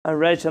All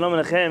right, Shalom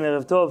Alechem,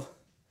 Erev Tov.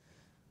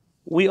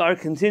 We are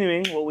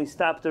continuing what we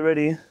stopped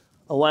already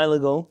a while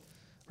ago.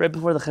 Right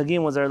before the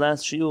Chagim was our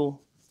last shiur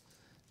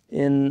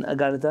in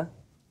Agartha.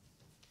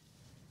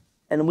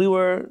 And we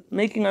were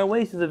making our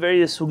way through the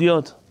various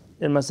sugyot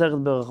in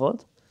Masechet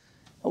Berachot.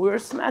 And we were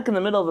smack in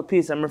the middle of a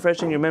piece. I'm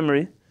refreshing your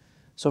memory.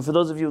 So for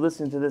those of you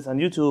listening to this on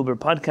YouTube or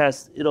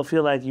podcast, it'll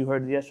feel like you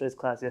heard yesterday's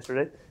class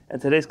yesterday. And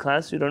today's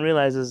class, you don't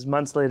realize, is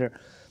months later.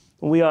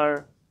 We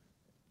are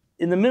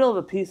in the middle of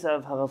a piece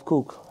of Harav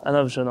Kook,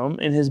 Alav Shalom,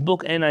 in his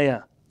book Ein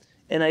Haya.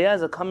 Ein Haya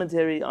is a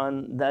commentary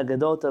on the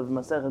Agadot of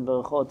Masechet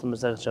Berachot and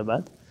Masechet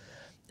Shabbat.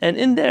 And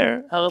in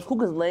there, Harav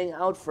Kook is laying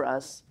out for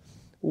us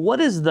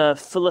what is the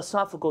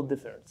philosophical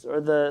difference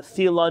or the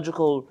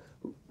theological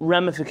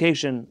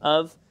ramification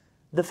of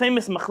the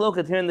famous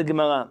machloket here in the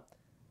Gemara.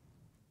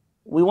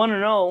 We want to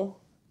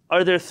know,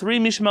 are there 3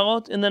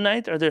 mishmarot in the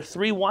night? Are there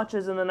 3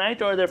 watches in the night?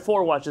 Or are there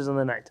 4 watches in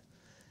the night?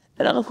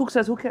 And Harav Kook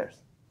says, who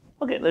cares?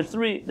 Okay, there's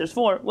 3, there's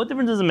 4. What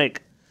difference does it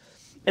make?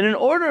 And in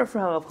order for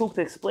Harav Kook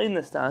to explain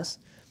this to us,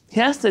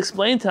 he has to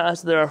explain to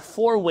us there are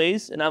 4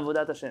 ways in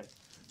Avodat Hashem.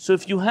 So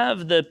if you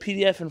have the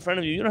PDF in front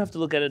of you, you don't have to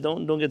look at it,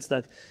 don't get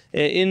stuck.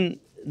 In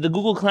the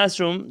Google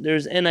Classroom,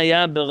 there's Ein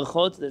Haya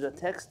Berachot, there's a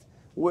text.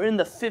 We're in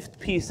the 5th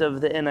piece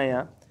of the Ein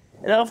Haya.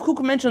 And Harav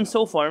Kook mentioned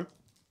so far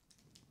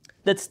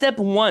that step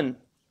 1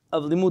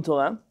 of Limud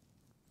Torah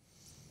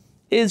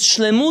is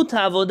Shlemut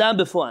HaAvodah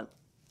Befoal.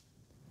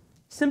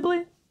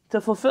 Simply to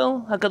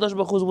fulfill HaKadosh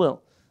Baruch Hu's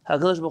will.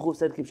 HaKadosh Baruch Hu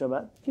said, keep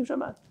Shabbat, keep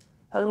Shabbat.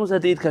 HaKadosh Baruch Hu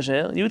said, eat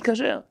kasher, you eat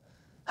kasher.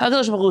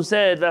 HaKadosh Baruch Hu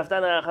said,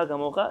 V'afta l'reacha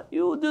kamocha,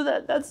 you do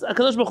that. That's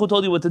HaKadosh Baruch Hu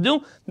told you what to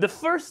do. The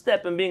first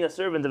step in being a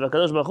servant of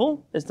HaKadosh Baruch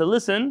Hu is to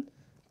listen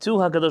to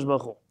HaKadosh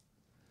Baruch Hu.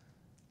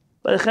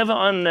 But Cheva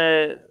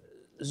on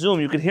Zoom,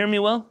 you could hear me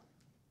well?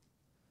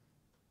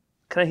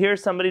 Can I hear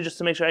somebody just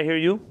to make sure I hear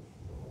you?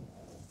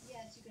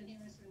 Yes, you can hear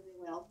us really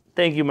well.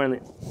 Thank you,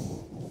 Marlene.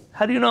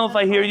 How do you know if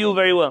I hear you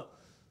very well?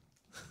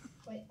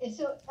 Wait,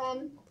 so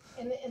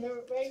in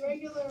the very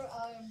regular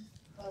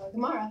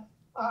Gemara,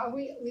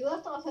 we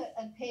left off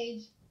at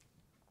page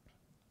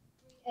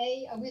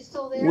 3a. Are we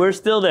still there? We're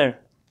still there.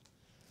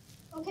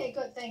 Okay,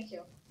 good, thank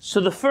you. So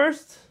the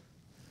first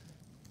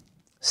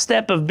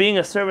step of being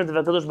a servant of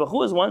HaKadosh Baruch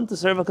Hu is 1, to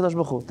serve HaKadosh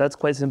Baruch Hu. That's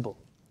quite simple.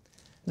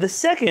 The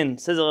second,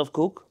 says Harav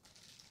Kook,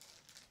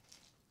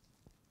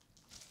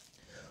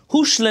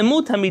 Hu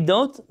shlemut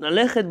hamidot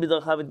nalechet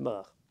b'darchav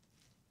yitbarach.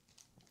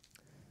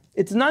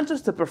 It's not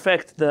just to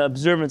perfect the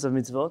observance of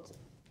mitzvot,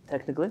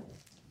 technically,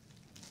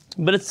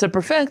 but it's to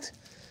perfect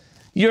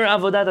your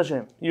avodat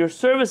Hashem, your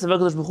service of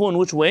HaKadosh Baruch Hu. In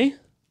which way?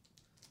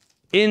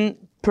 In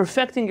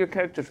perfecting your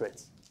character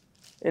traits.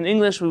 In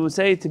English, we would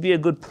say to be a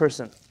good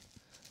person.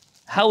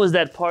 How is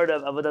that part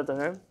of avodat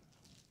Hashem?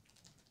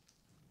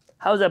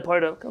 How is that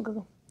part of?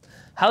 Come.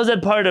 How is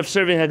that part of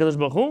serving HaKadosh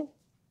Baruch Hu?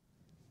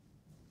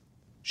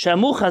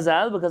 Shamu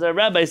Chazal, because our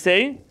rabbis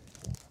say,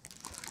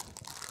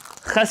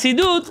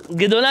 Chasidut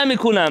gedola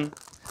mikulam,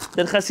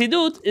 that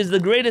Chasidut is the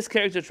greatest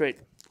character trait.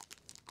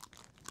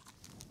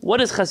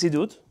 What is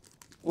Chasidut?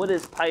 What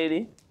is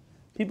piety?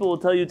 People will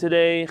tell you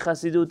today,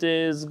 Chasidut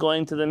is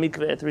going to the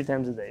mikveh 3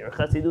 times a day, or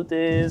Chasidut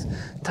is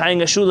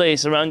tying a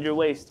shoelace around your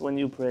waist when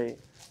you pray,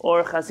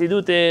 or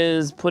Chasidut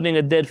is putting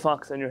a dead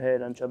fox on your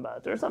head on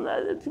Shabbat, or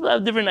something. People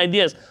have different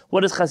ideas.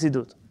 What is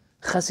Chasidut?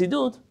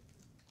 Chasidut,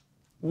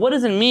 what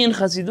does it mean,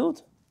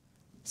 Chasidut?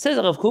 Says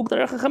Harav Kook, that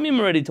our Chachamim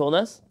already told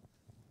us.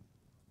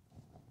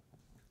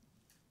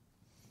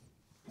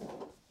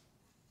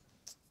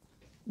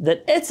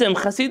 That etzem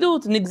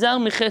Chasidut nigzar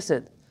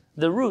michesed.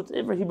 The root,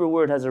 every Hebrew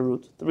word has a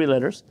root, 3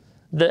 letters.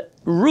 The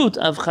root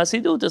of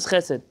Chasidut is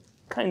chesed,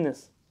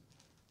 kindness.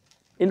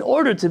 In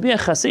order to be a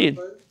Chasid,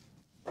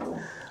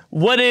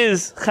 what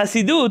is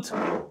Chasidut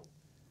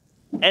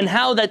and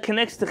how that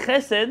connects to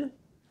chesed,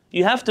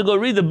 you have to go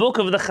read the book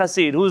of the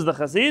Chasid. Who is the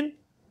Chasid?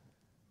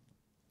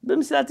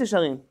 B'Mesilat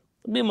Yesharim.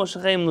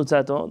 Moshe Chaim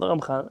Nutzato, the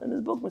Ramchal, in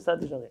his book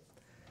Mesilat Yesharim.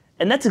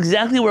 And that's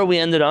exactly where we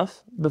ended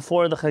off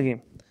before the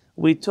Chagim.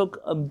 We took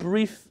a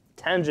brief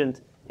tangent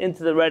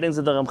into the writings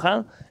of the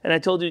Ramchal, and I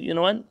told you, you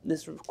know what?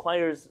 This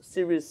requires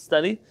serious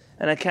study,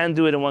 and I can't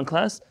do it in one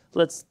class.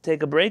 Let's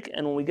take a break,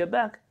 and when we get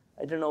back,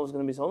 I didn't know it was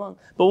going to be so long,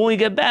 but when we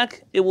get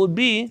back, it will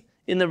be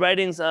in the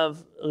writings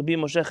of Rabbi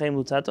Moshe Chaim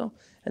Nutzato,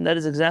 and that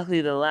is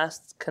exactly the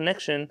last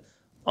connection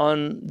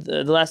on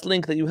the last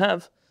link that you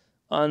have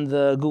on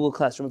the Google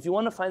Classroom. If you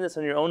want to find this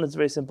on your own, it's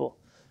very simple.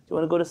 You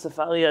want to go to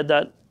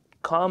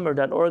sefaria.com or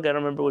 .org, I don't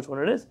remember which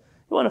one it is.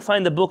 You want to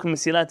find the book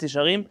Mesilat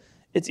Yesharim,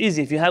 it's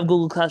easy. If you have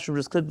Google Classroom,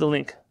 just click the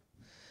link.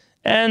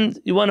 And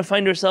you want to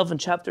find yourself in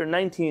chapter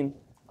 19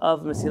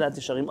 of Mesilat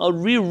Yesharim. I'll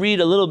reread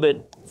a little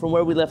bit from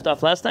where we left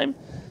off last time,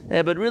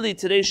 but really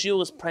today's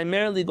shiur is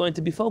primarily going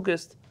to be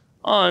focused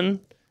on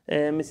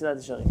Mesilat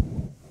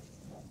Yesharim.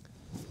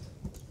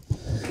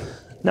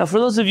 Now, for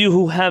those of you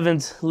who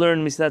haven't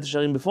learned Mesilat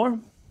Yesharim before,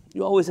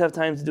 you always have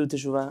time to do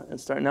teshuvah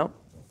and start now.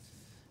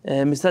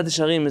 Mesilat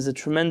Yesharim is a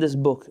tremendous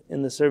book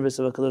in the service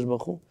of HaKadosh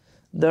Baruch Hu.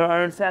 There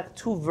are in fact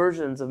 2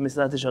 versions of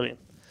Mesilat Yesharim.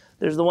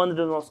 There's the one that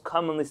is most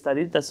commonly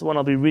studied. That's the one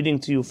I'll be reading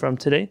to you from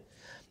today.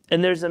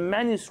 And there's a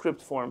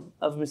manuscript form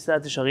of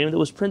Mesilat Yesharim that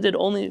was printed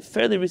only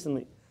fairly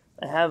recently.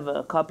 I have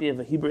a copy of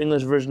a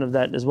Hebrew-English version of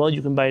that as well.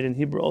 You can buy it in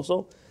Hebrew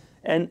also.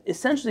 And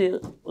essentially,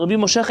 Rabbi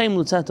Moshe Chaim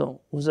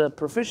Luzzatto was a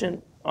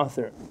proficient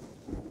author,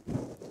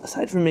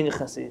 aside from being a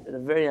chassid at a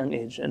very young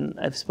age. And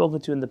I've spoken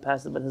to you in the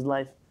past about his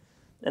life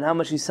and how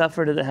much he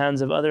suffered at the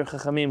hands of other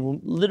chachamim who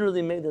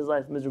literally made his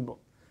life miserable.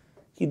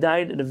 He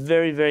died at a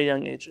very, very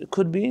young age. It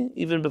could be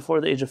even before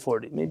the age of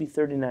 40, maybe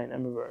 39. I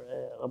remember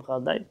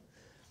Ramchal died.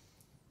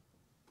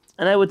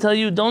 And I would tell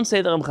you, don't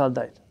say that Ramchal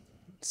died.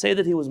 Say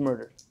that he was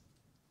murdered.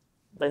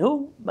 By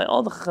who? By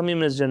all the chachamim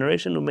in his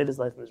generation who made his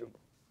life miserable.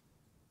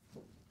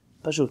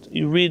 Pashut.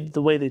 You read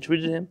the way they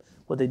treated him,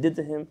 what they did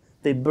to him.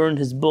 They burned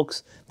his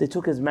books. They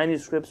took his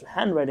manuscripts,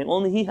 handwriting.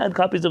 Only he had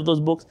copies of those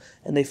books,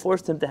 and they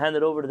forced him to hand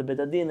it over to the Beit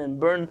Hadin and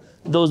burn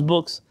those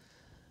books.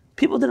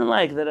 People didn't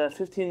like that a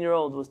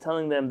 15-year-old was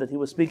telling them that he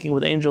was speaking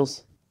with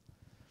angels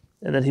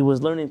and that he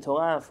was learning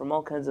Torah from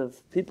all kinds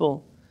of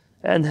people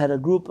and had a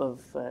group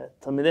of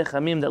Talmidei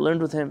Chamim that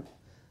learned with him.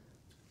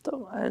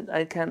 So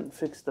I can't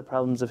fix the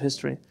problems of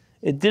history.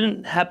 It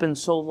didn't happen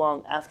so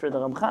long after the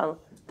Ramchal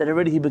that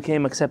already he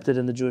became accepted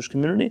in the Jewish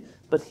community,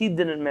 but he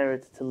didn't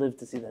merit to live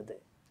to see that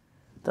day.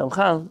 The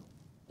Ramchal,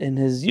 in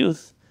his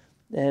youth,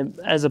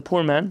 as a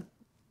poor man,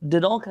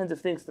 did all kinds of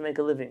things to make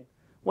a living.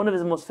 One of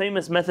his most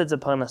famous methods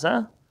of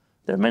parnasah,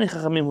 there are many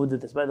chachamim who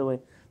did this, by the way.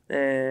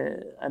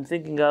 I'm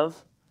thinking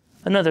of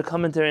another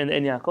commentary in the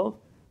En Yaakov.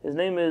 His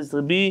name is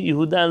Rabbi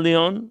Yehuda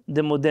Leon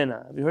de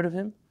Modena. Have you heard of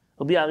him?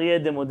 Rabbi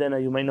Aryeh de Modena,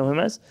 you might know him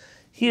as.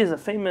 He is a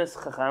famous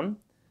chacham,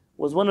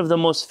 was one of the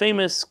most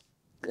famous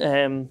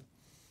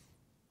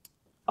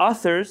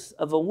authors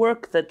of a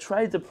work that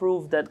tried to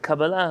prove that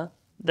Kabbalah,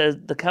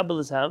 that the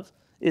Kabbalists have,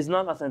 is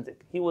not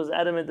authentic. He was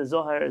adamant that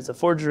Zohar is a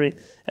forgery,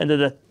 and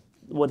that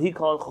what he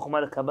called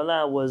Chokhmah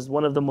Kabbalah was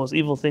one of the most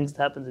evil things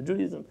that happened to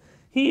Judaism.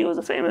 He was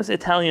a famous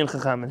Italian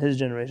chacham in his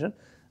generation.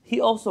 He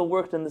also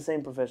worked in the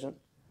same profession.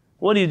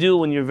 What do you do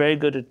when you're very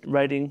good at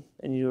writing,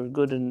 and you're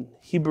good in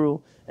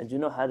Hebrew, and you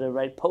know how to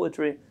write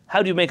poetry?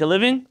 How do you make a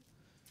living?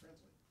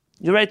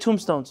 You write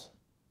tombstones.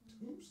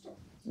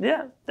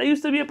 Yeah, that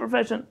used to be a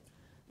profession.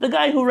 The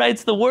guy who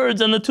writes the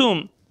words on the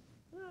tomb.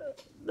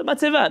 The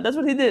matzeva, that's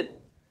what he did.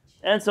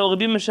 And so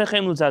Rabbi Moshe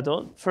Chaim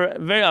Luzzatto, for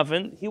very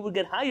often, he would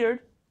get hired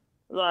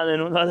to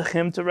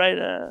write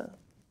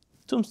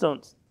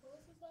tombstones.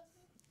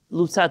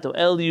 Luzzatto, Luzzatto,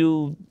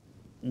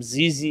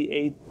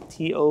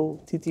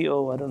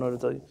 I don't know what to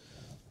tell you.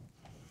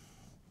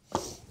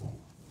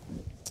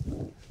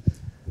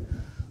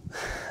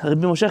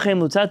 Rabbi Moshe Chaim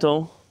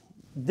Luzzatto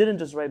didn't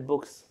just write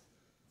books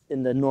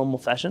in the normal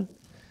fashion.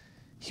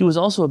 He was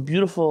also a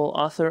beautiful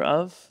author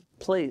of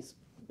plays,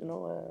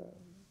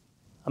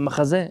 a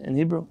machazeh in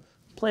Hebrew,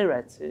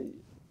 playwrights. You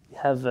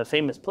have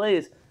famous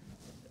plays.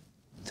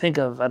 Think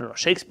of,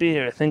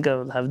 Shakespeare, think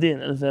of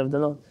Havdin, Rabbi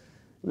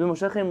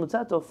Moshe Chaim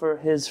Luzzatto, for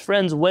his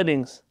friends'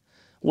 weddings,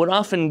 would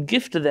often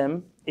gift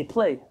them a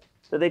play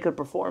that they could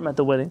perform at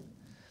the wedding.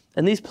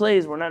 And these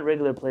plays were not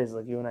regular plays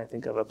like you and I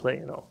think of a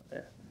play,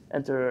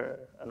 enter,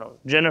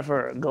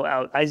 Jennifer, go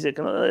out, Isaac,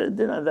 they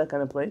didn't have that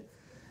kind of play.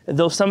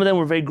 Though some of them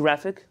were very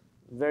graphic,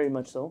 very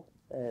much so,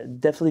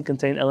 definitely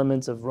contain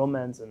elements of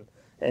romance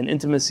and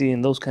intimacy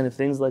and those kind of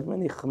things like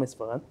many Chachamei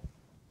Sfarad.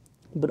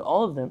 But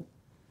all of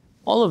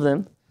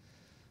them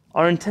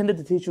are intended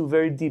to teach you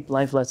very deep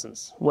life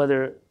lessons,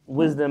 whether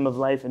wisdom of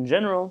life in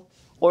general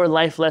or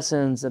life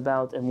lessons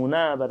about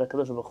emunah, about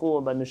HaKadosh Baruch Hu,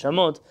 about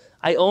neshamot.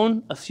 I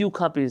own a few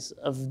copies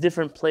of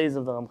different plays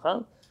of the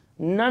Ramchal,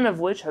 none of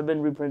which have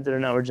been reprinted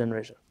in our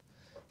generation.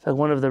 In fact,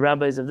 one of the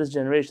rabbis of this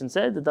generation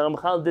said that the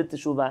Ramchal did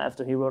teshuvah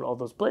after he wrote all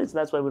those plays,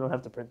 that's why we don't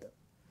have to print them.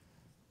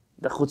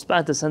 The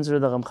chutzpah to censor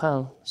the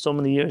Ramchal so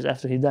many years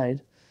after he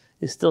died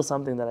is still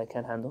something that I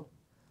can't handle.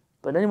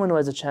 But anyone who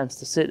has a chance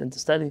to sit and to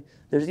study,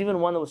 there's even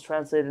one that was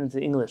translated into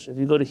English. If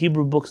you go to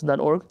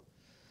HebrewBooks.org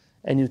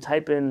and you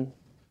type in,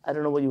 I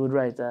don't know what you would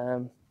write.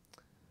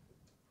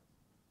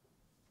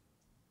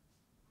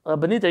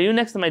 Rabbanit, are you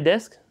next to my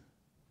desk?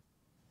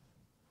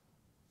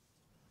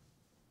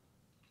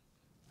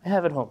 I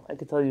have it home. I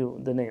can tell you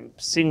the name.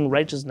 Sing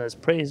righteousness,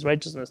 praise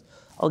righteousness.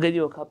 I'll get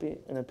you a copy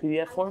in a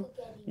PDF form.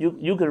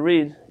 You could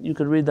read the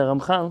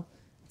Ramchal.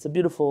 It's a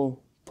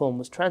beautiful poem. It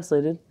was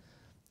translated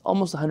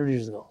almost 100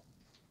 years ago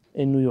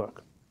in New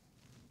York.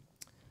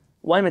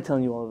 Why am I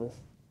telling you all of this?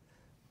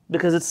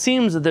 Because it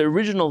seems that the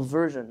original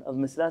version of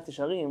Mesilat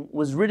Yesharim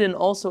was written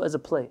also as a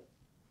play.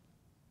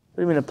 What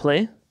do you mean a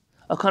play?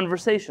 A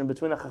conversation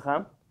between a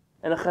chacham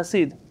and a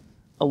chassid,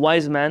 a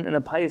wise man and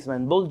a pious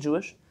man, both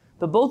Jewish,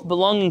 but both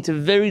belonging to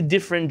very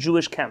different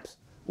Jewish camps.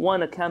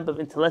 One, a camp of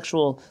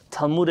intellectual,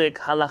 Talmudic,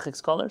 halachic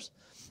scholars,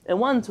 and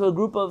one to a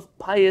group of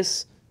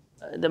pious,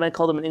 they might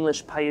call them in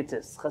English,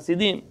 pietists,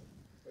 Hasidim.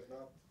 But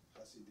not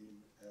Hasidim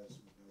as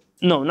we know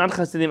them. No, not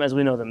Hasidim as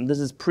we know them. This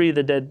is pre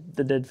the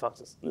dead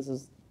foxes. This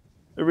is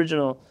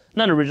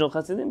not original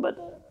Hasidim, but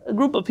a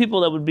group of people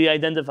that would be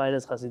identified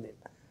as Hasidim.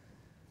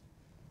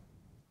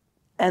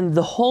 And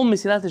the whole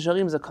Mesilat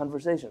Yesharim is a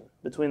conversation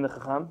between the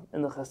Chacham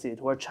and the Chassid,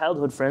 who are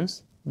childhood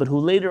friends, but who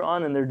later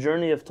on in their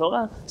journey of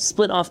Torah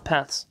split off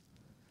paths.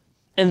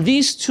 And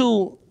these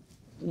two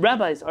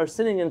rabbis are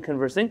sitting and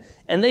conversing,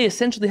 and they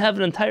essentially have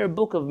an entire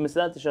book of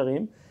Mesilat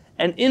Yesharim.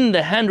 And in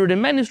the handwritten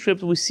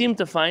manuscript, we seem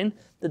to find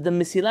that the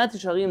Mesilat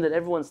Yesharim that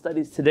everyone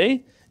studies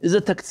today is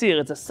a taktsir.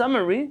 It's a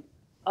summary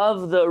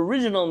of the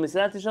original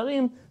Mesilat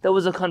Yesharim that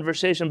was a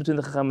conversation between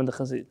the Chacham and the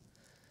Chassid.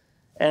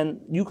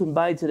 And you can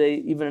buy today,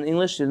 even in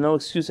English, there's no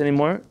excuse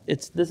anymore.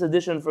 It's this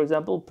edition, for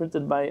example,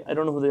 printed by, I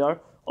don't know who they are,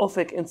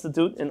 Ofek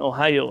Institute in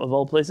Ohio, of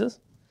all places.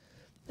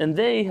 And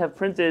they have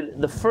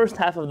printed the first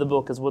half of the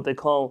book as what they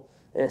call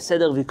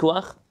Seder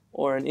Vikuach,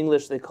 or in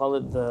English they call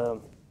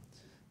it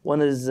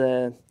one is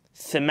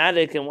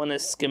thematic and one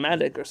is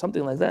schematic or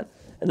something like that.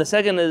 And the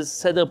second is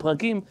Seder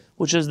Prakim,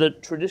 which is the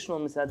traditional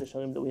Mesilat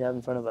Yesharim that we have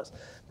in front of us.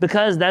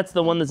 Because that's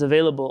the one that's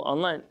available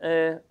online.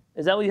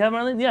 Is that what you have,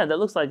 Marlene? Yeah, that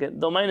looks like it,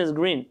 though mine is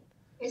green.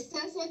 It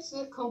says it's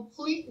a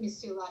complete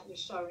Mesilat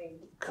Yesharim.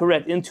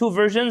 Correct. In two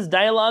versions,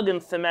 dialogue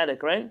and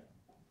thematic, right?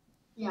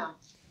 Yeah.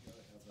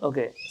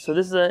 Okay, so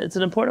this is it's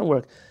an important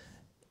work.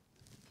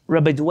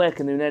 Rabbi Dweck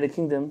in the United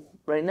Kingdom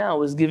right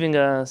now is giving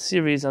a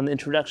series on the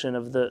introduction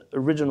of the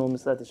original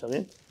Mesilat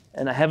Yesharim,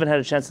 and I haven't had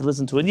a chance to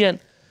listen to it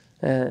yet,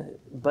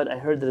 but I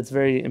heard that it's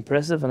very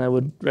impressive, and I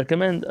would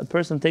recommend a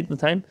person take the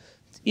time,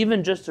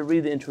 even just to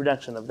read the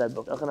introduction of that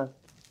book.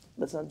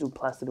 Let's not do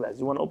plastic bags.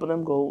 You want to open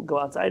them? Go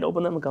outside,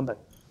 open them, and come back.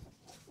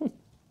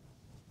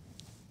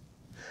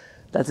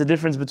 That's the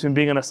difference between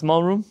being in a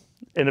small room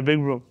and a big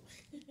room.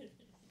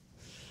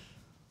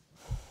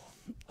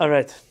 All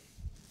right.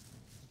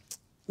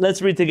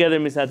 Let's read together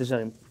Mesilat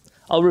Yesharim.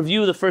 I'll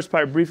review the first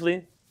part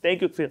briefly.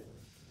 Thank you, Kfir.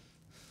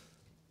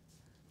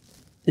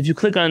 If you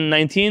click on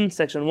 19,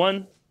 section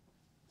 1.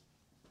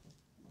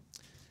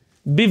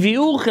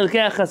 Bivi'ur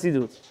Chelkei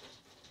HaChasidut.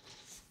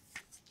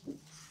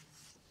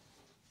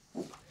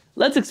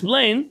 Let's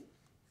explain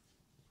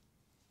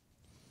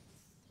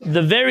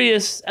the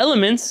various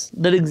elements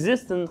that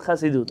exist in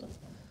Chassidut.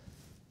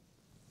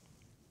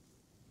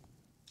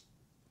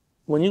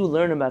 When you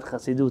learn about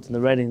Chassidut in the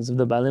writings of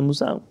the Baalei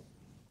Musar,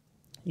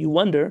 you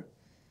wonder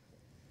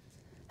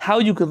how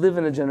you could live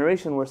in a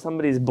generation where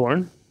somebody is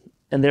born,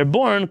 and they're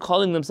born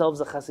calling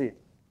themselves a Chassid.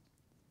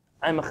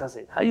 I'm a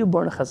Chassid. How are you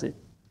born a Chassid?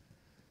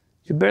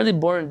 You're barely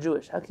born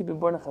Jewish. How can you be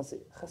born a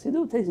Chassid?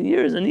 Chassidut takes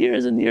years and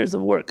years and years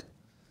of work.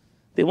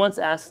 They once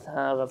asked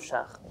Rav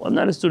Shach, well, I'm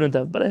not a student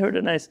of, but I heard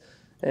a nice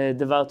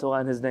Devar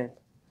Torah in his name.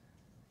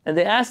 And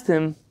they asked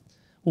him,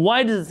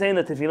 why does it say in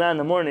the Tefillah in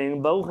the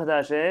morning, Baruch Ata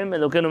Hashem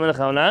Elokeinu melech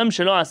haolam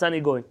shelo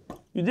asani goy?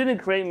 You didn't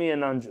create me a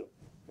non-Jew.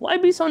 Why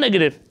be so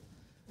negative?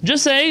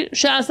 Just say,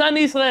 She'asani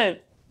Israel.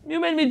 You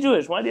made me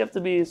Jewish. Why do you have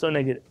to be so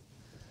negative?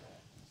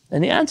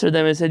 And he answered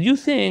them and said, you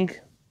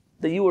think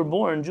that you were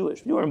born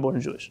Jewish. You weren't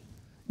born Jewish.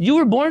 You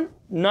were born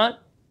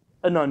not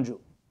a non-Jew.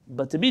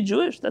 But to be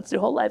Jewish, that's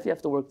your whole life. You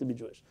have to work to be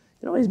Jewish.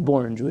 You're always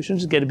born Jewish. You don't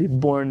just get to be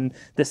born and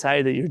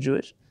decide that you're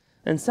Jewish.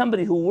 And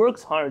somebody who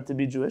works hard to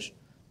be Jewish,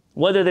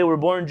 whether they were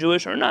born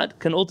Jewish or not,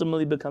 can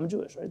ultimately become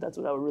Jewish, right? That's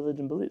what our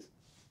religion believes.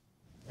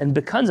 And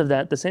because of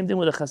that, the same thing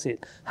with a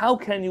Chassid. How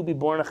can you be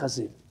born a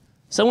Chassid?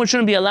 Someone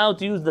shouldn't be allowed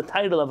to use the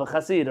title of a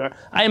Chassid, or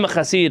I am a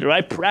Chassid, or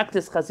I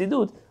practice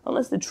Chassidut,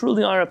 unless they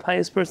truly are a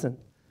pious person.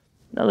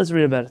 Now let's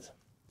read about it.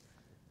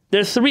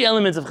 There are three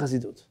elements of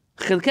Chassidut.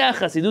 Chelkei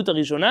HaChasidut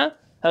HaRishona,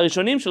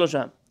 HaRishonim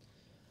Shelosha.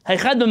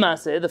 Ha'echad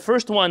b'maaseh, the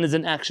first one is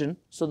an action.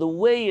 So the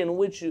way in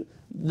which you,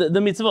 the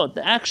mitzvot,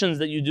 the actions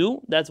that you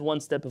do, that's one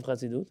step of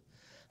Chassidut.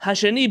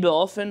 Hasheni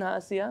be'ofen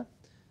ha'asiyah,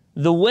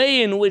 the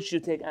way in which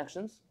you take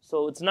actions.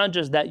 So it's not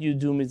just that you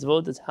do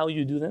mitzvot, it's how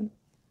you do them.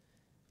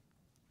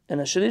 And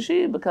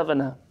hashlishi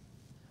b'kavanah.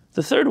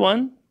 The third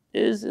one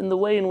is in the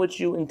way in which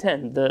you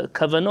intend, the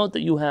kavanot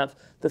that you have,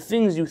 the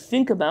things you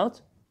think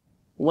about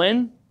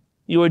when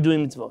you are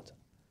doing mitzvot.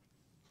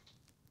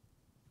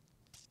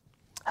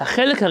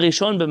 החלק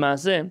הראשון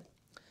במעשה,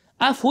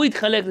 אף הוא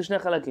יתחלק לשני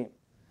חלקים.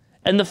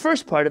 And the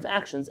first part of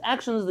actions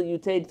that you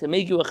take to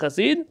make you a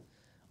chassid,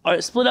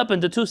 are split up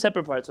into two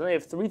separate parts. So they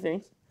have three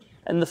things.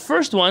 And the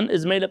first one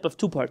is made up of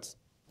two parts.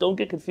 Don't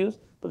get confused,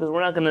 because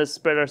we're not going to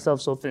spread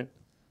ourselves so thin.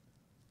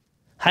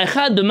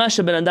 האחד במה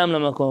שבין אדם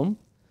למקום,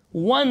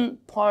 one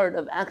part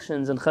of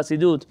actions in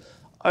chassidut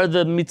are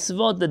the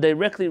mitzvot that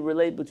directly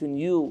relate between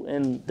you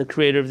and the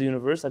creator of the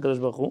universe, HaKadosh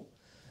Baruch Hu.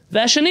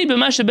 והשני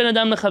במה שבין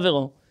אדם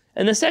לחברו.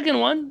 And the second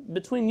one,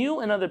 between you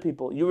and other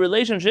people, your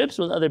relationships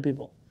with other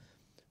people.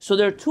 So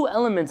there are two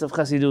elements of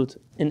chassidut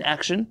in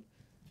action,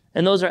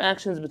 and those are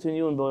actions between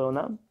you and Borei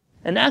Olam,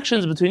 and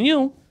actions between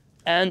you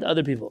and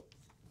other people.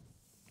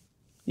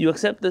 You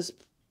accept this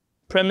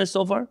premise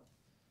so far?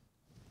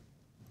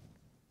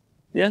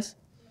 Yes?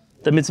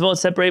 The mitzvot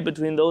separate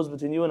between those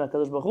between you and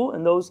HaKadosh Baruch Hu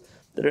and those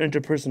that are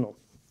interpersonal.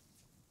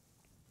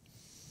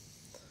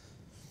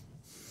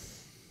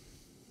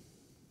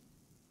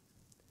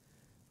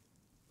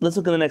 Let's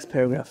look at the next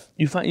paragraph.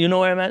 You know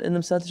where I'm at in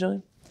the Mesilat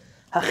Yesharim?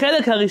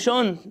 HaChelek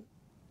HaRishon.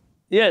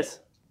 Yes.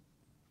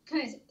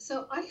 Okay,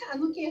 so I'm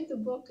looking at the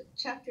book,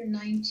 chapter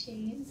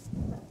 19,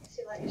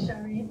 Mesilat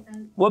Yesharim,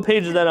 and What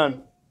page is that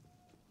on?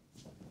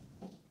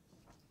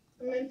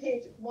 I'm on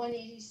page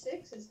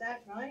 186. Is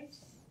that right?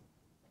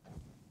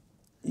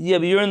 Yeah,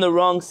 but you're in the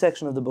wrong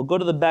section of the book. Go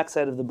to the back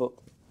side of the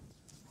book.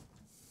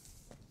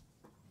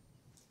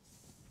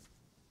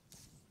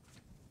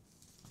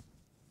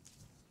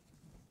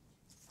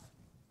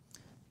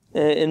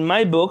 In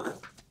my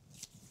book,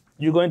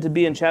 you're going to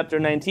be in chapter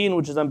 19,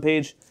 which is on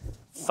page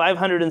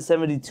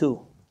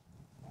 572.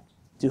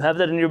 Do you have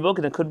that in your book?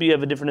 And it could be you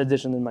have a different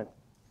edition than mine.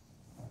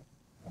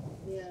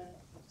 Yeah,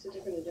 it's a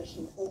different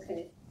edition.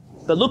 Okay.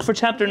 But look for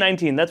chapter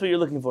 19. That's what you're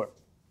looking for.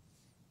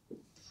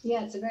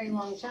 Yeah, it's a very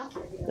long chapter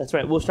here. That's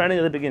right. We're starting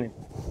at the beginning.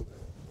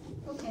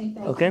 Okay,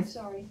 thank Okay. you.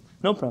 Sorry.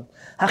 No problem.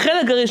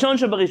 החלק הראשון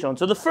שבראשון.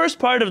 So the first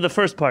part of the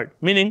first part,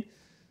 meaning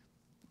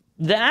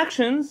the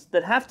actions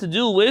that have to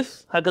do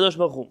with HaKadosh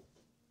Baruch Hu.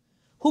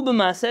 הוא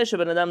במעשה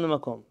שבין אדם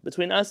למקום,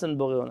 between us and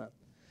בורא עולם.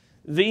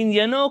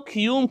 ועניינו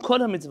קיום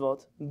כל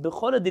המצוות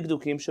בכל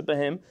הדקדוקים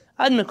שבהם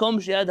עד מקום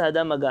שיד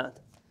האדם מגעת.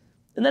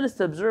 And that is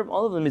to observe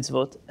all of the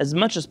mitzvot as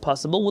much as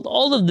possible with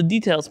all of the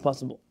details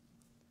possible.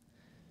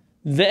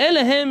 ואלה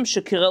הם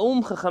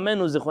שקראום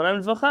חכמינו זיכרונם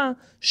לברכה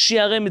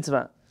שיערי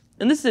מצווה.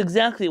 And this is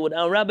exactly what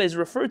our rabbis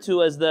refer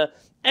to as the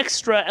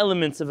extra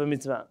elements of a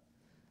mitzvah.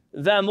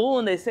 ואמרו,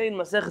 and they say in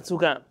מסכת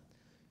סוכה,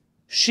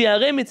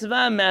 שיערי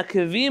מצווה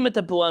מעכבים את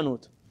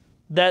הפורענות.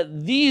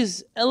 That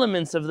these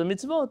elements of the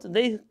mitzvot,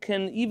 they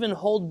can even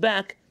hold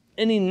back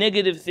any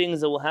negative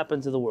things that will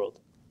happen to the world.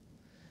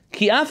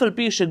 כי אף על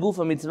פי שגוף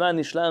המצווה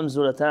נשלם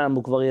זולתם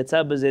וכבר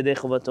יצא בזה ידי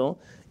חובתו,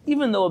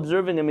 even though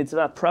observing a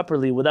mitzvah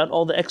properly without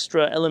all the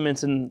extra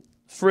elements and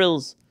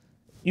frills,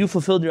 you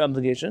fulfilled your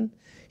obligation.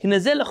 הנה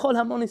זה לכל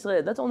המון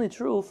ישראל. That's only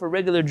true for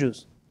regular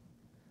Jews.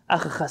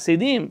 אך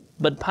החסידים,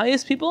 but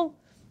pious people,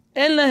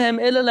 אין להם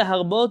אלא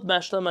להרבות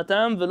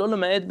בהשלמתם ולא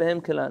למעט בהם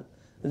כלל.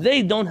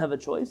 They don't have a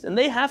choice, and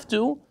they have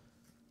to,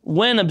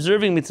 when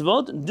observing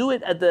mitzvot, do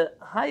it at the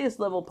highest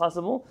level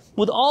possible,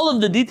 with all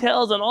of the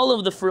details and all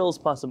of the frills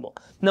possible.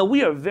 Now,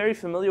 we are very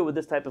familiar with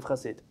this type of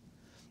chassid.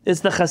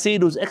 It's the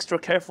chassid who's extra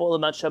careful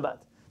about Shabbat.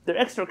 They're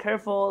extra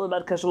careful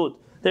about kashrut.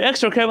 They're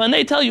extra careful, and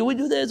they tell you, we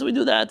do this, we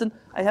do that. And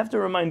I have to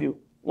remind you,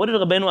 what did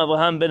Rabbeinu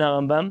Avraham ben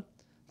Harambam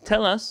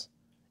tell us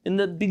in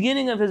the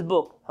beginning of his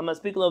book,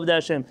 Hamaspik L'Avdei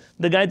Hashem,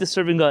 the Guide to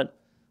Serving God?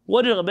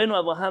 What did Rabbeinu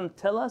Avraham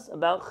tell us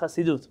about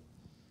chassidut?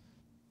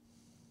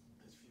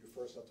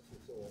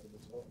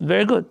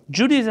 Very good.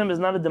 Judaism is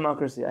not a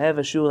democracy. I have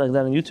a show like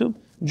that on YouTube.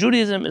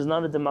 Judaism is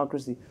not a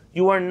democracy.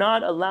 You are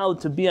not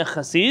allowed to be a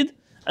chassid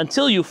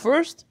until you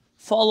first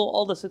follow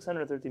all the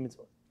 630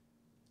 mitzvot.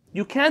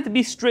 You can't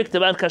be strict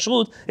about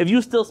kashrut if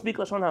you still speak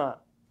Lashon Hara.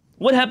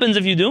 What happens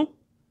if you do?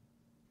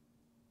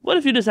 What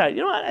if you decide,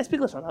 you know what, I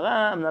speak Lashon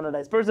Hara, I'm not a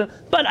nice person,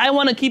 but I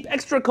want to keep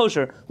extra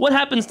kosher. What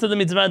happens to the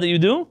mitzvah that you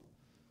do?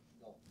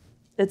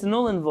 It's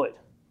null and void.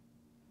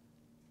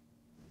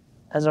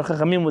 As our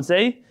Chachamim would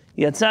say,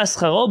 Yatsa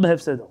scharo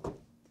behefsedo.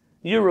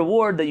 Your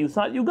reward that you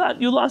thought you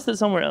got, you lost it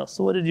somewhere else.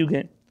 So what did you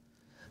gain?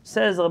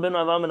 Says Rabbeinu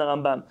Avraham ben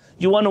Harambam,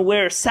 you want to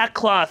wear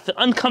sackcloth,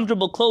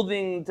 uncomfortable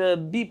clothing to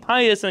be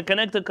pious and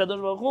connect to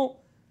Kadosh Baruch Hu,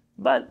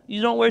 but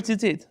you don't wear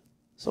tzitzit.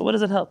 So what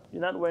does it help?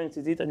 You're not wearing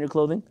tzitzit on your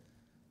clothing.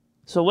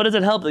 So what does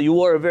it help that you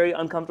wore a very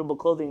uncomfortable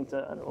clothing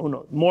to, I don't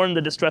know, mourn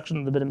the destruction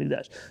of the Beit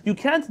HaMikdash? You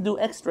can't do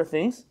extra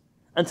things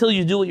until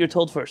you do what you're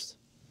told first.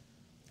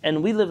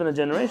 And we live in a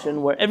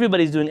generation where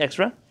everybody's doing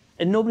extra,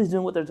 and nobody's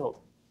doing what they're told.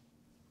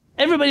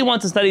 Everybody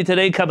wants to study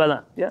today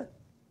Kabbalah, yeah?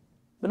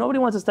 But nobody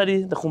wants to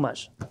study the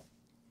Chumash.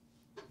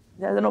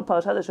 Yeah, I don't know,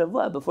 Parashat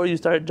HaShavua, before you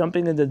start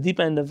jumping in the deep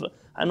end of,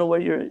 I don't know where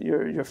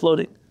you're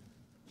floating.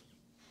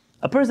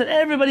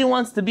 Everybody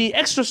wants to be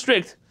extra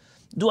strict.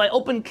 Do I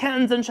open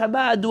cans on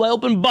Shabbat? Do I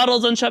open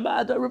bottles on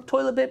Shabbat? Do I rip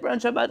toilet paper on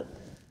Shabbat?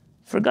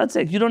 For God's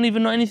sake, you don't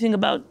even know anything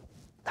about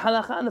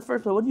halakha in the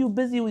first place. What are you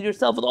busy with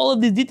yourself with all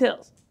of these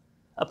details?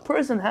 A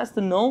person has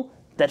to know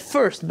that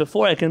first,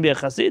 before I can be a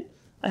chassid,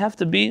 I have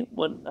to be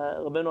what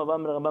Rabbeinu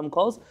Avraham ben Harambam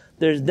calls,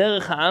 there's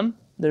derech ha'am,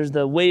 there's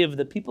the way of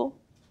the people,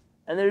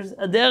 and there's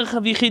a derech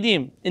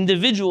ha'vichidim.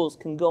 Individuals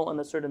can go on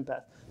a certain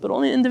path, but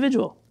only an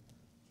individual.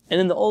 And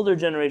in the older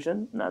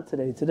generation, not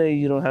today, today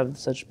you don't have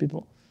such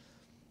people.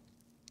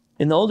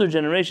 In the older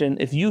generation,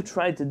 if you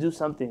tried to do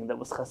something that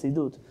was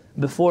chassidut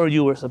before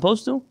you were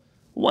supposed to,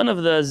 one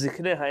of the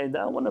zikrei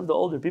ha'edah, one of the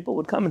older people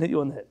would come and hit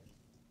you on the head.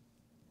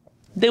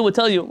 They would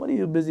tell you, what are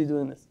you busy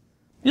doing this?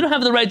 You don't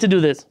have the right to do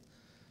this.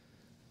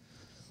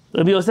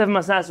 Rabbi Yosef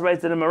Masas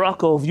writes that in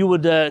Morocco, if you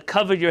would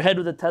cover your head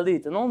with a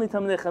talit, and only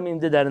Talmidei Chachamim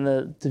did that in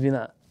the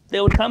Tevinah, they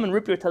would come and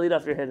rip your talit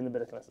off your head in the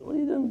Beit HaKnesset. What are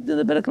you doing in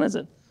the Beit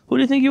HaKnesset? Who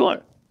do you think you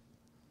are?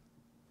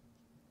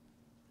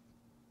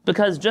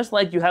 Because just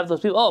like you have those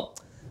people, oh,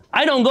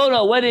 I don't go to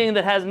a wedding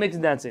that has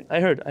mixed dancing.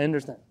 I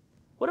understand.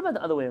 What about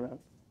the other way around?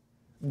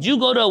 Do you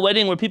go to a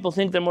wedding where people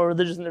think they're more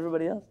religious than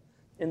everybody else?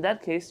 In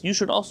that case, you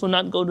should also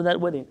not go to that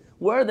wedding.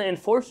 Where are the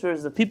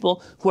enforcers, the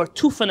people who are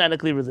too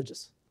fanatically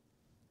religious?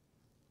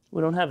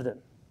 We don't have them.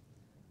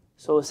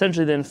 So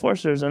essentially the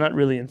enforcers are not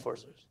really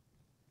enforcers.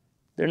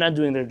 They're not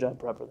doing their job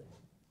properly.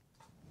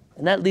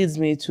 And that leads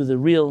me to the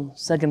real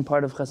second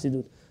part of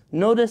Chassidut.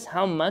 Notice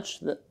how much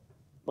the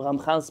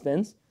Ramchal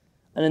spends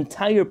an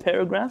entire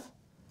paragraph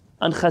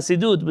on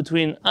Chassidut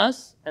between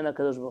us and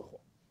HaKadosh Baruch Hu.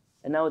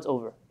 And now it's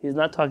over. He's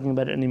not talking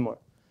about it anymore.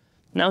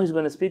 Now he's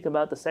going to speak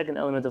about the second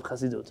element of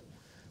Chassidut,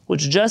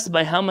 which just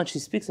by how much he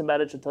speaks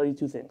about it should tell you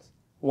two things.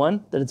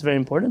 One, that it's very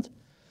important,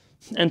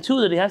 and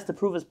two, that he has to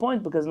prove his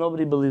point because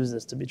nobody believes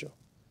this to be true.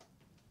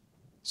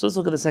 So let's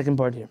look at the second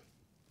part here.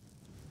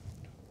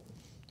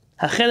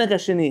 החלק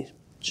השני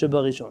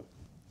שברishon.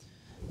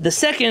 The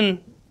second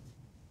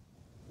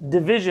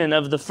division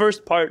of the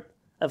first part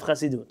of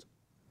Chassidut.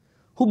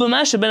 הוא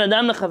במה שבין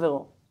אדם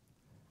לחברו.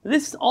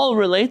 This all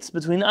relates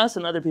between us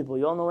and other people.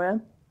 You all know where I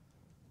am?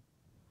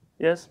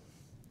 Yes?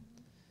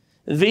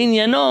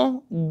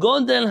 ועניינו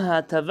גודל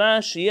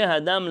ההטבה שיהיה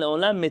האדם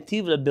לעולם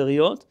מטיב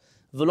לבריות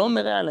ולא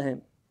מרע עליהם.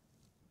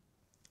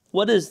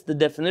 What is the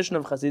definition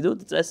of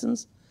Chassidut? Its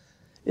essence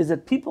is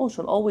that people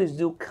should always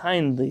do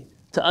kindly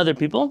to other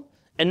people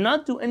and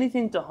not do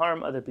anything to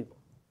harm other people.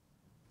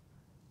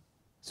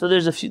 So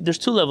there's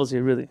two levels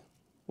here, really.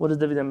 What does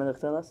David HaMelech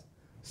tell us?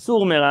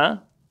 Sur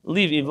mera,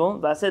 leave evil,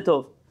 v'aseh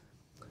tov.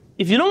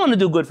 If you don't want to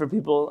do good for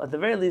people, at the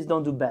very least,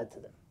 don't do bad to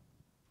them.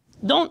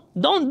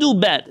 Don't do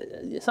bad.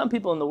 Some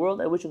people in the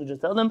world, I wish you could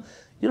just tell them,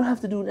 you don't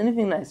have to do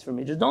anything nice for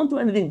me. Just don't do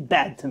anything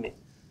bad to me.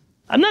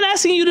 I'm not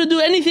asking you to do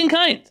anything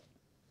kind.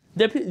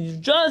 You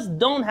just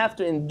don't have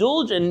to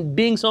indulge in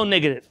being so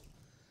negative.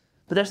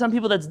 But there's some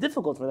people that's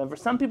difficult for them. For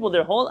some people,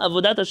 their whole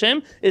avodat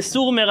Hashem is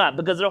sur mera,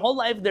 because their whole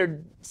life they're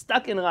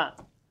stuck in ra.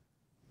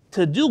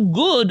 To do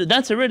good,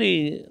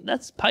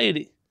 that's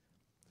piety.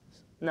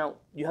 Now,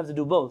 you have to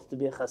do both to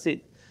be a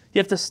chassid. You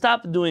have to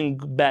stop doing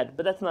bad,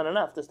 but that's not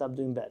enough to stop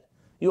doing bad.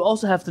 You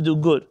also have to do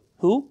good.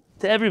 Who?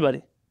 To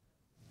everybody.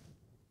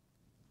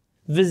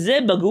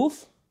 V'zeh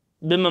baguf,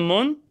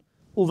 b'mamon,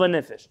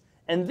 uvanefesh.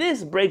 And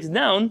this breaks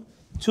down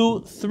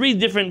to three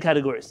different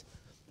categories.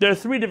 There are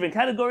three different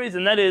categories,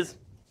 and that is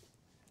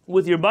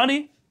with your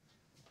body,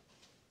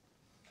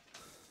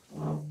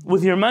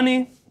 with your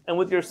money, and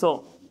with your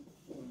soul.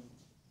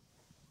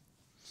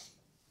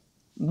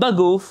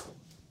 Baguf,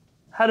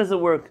 how does it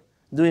work?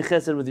 Doing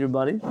chesed with your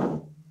body.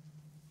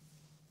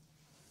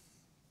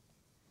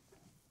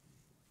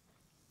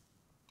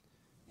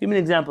 Give me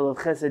an example of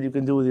chesed you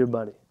can do with your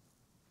body.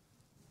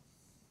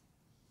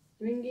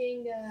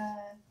 Bringing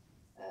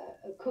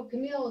a cooked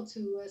meal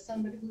to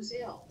somebody who's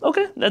ill.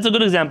 Okay, that's a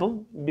good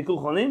example. Bikur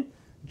cholim.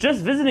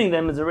 Just visiting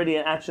them is already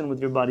an action with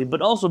your body,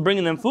 but also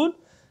bringing them food.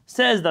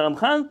 Says the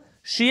Ramchal,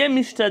 שיהיה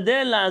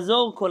משתדל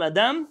לעזור כל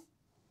אדם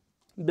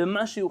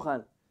במה שיוכל.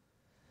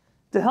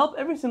 To help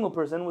every single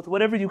person with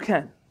whatever you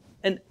can.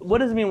 And what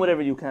does it mean,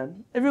 whatever you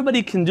can?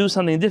 Everybody can do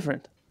something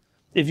different.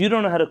 If you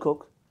don't know how to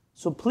cook,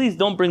 so please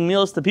don't bring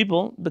meals to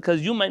people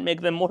because you might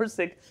make them more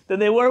sick than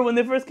they were when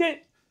they first came.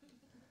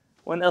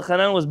 When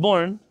Elchanan was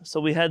born,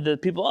 so we had the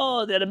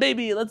people, they had a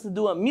baby, let's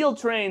do a meal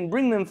train,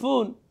 bring them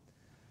food.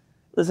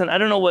 Listen, I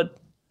don't know what,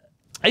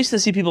 I used to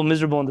see people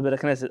miserable in the Beit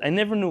HaKnesset. I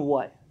never knew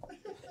why.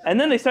 And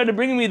then they started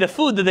bringing me the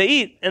food that they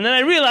eat. And then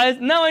I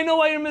realized, now I know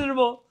why you're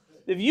miserable.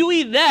 If you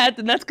eat that,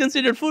 then that's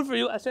considered food for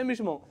you. Hashem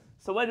Yishmo.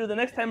 So what I do the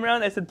next time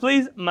around, I said,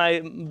 please,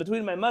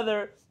 between my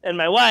mother and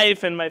my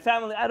wife and my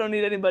family, I don't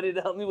need anybody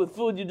to help me with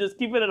food. You just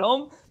keep it at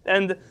home.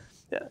 And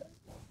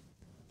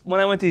when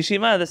I went to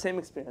yeshiva, the same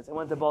experience. I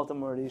went to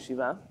Baltimore to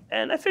yeshiva.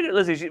 And I figured,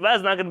 listen, yeshiva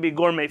is not going to be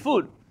gourmet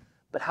food.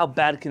 But how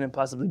bad can it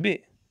possibly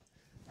be?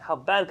 How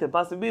bad could it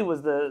possibly be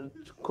was the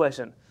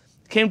question.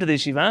 Came to the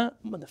yeshiva,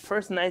 the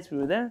first nights we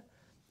were there,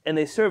 and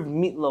they served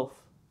meatloaf.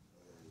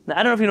 Now,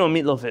 I don't know if you know what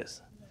meatloaf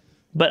is.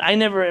 But I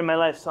never in my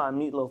life saw a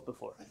meatloaf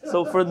before.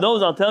 So for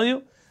those, I'll tell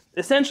you,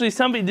 essentially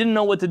somebody didn't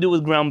know what to do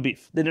with ground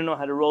beef. They didn't know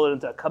how to roll it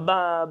into a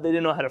kebab. They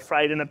didn't know how to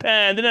fry it in a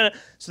pan.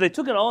 So they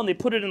took it all and they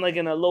put it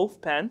in a loaf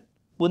pan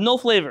with no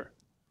flavor.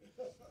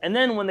 And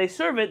then when they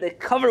serve it, they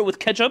cover it with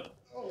ketchup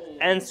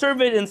and serve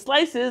it in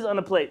slices on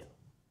a plate.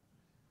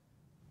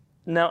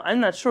 Now, I'm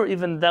not sure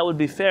even that would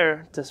be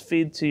fair to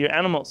feed to your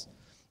animals.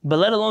 But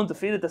let alone to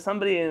feed it to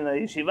somebody in a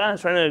yeshiva,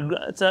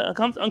 it's an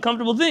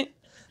uncomfortable thing.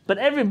 But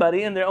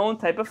everybody in their own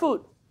type of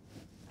food.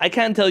 I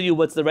can't tell you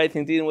what's the right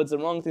thing to eat and what's the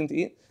wrong thing to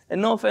eat.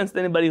 And no offense to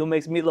anybody who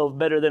makes meatloaf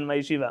better than my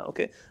yeshiva,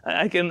 okay?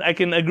 I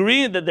can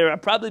agree that there are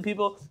probably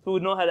people who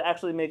would know how to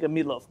actually make a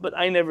meatloaf, but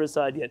I never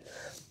saw it yet.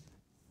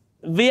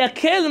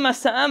 V'yakel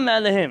masa'am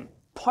ma'alehem.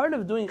 Part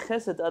of doing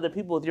chesed to other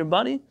people with your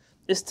body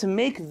is to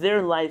make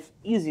their life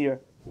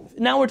easier.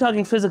 Now we're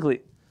talking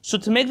physically. So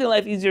to make their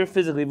life easier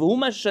physically, v'hu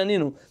ma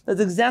shaninu.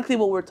 That's exactly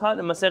what we're taught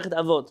in Masechet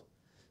Avot.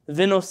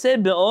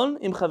 V'noseh be'ol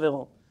im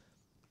chavero.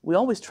 We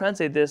always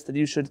translate this that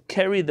you should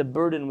carry the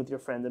burden with your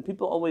friend. And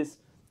people always,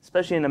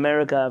 especially in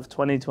America of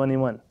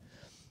 2021,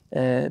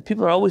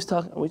 people are always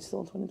talking, are we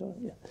still in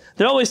 2021? Yeah.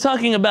 They're always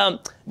talking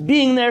about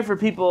being there for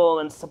people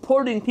and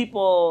supporting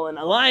people and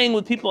allying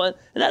with people. And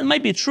that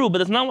might be true, but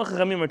that's not what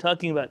Chachamim are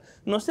talking about.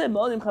 Noseh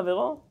be'ol im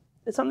chavero.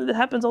 It's something that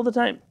happens all the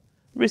time.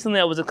 Recently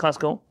I was at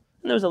Costco,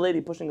 and there was a lady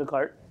pushing a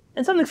cart,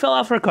 and something fell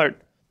off her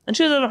cart. And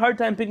she was having a hard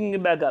time picking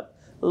it back up.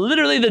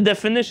 Literally the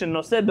definition,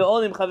 noseh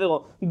be'ol im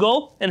chavero.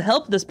 Go and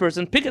help this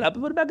person pick it up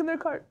and put it back in their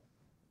cart.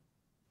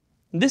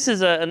 This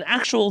is an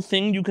actual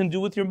thing you can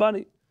do with your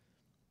body.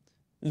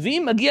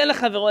 V'im agia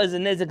lechavero ez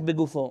nezek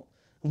begufo.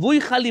 If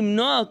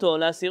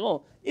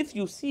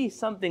you see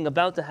something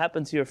about to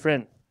happen to your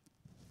friend,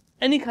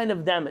 any kind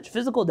of damage,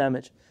 physical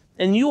damage,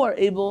 and you are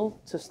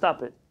able to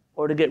stop it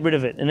or to get rid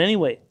of it in any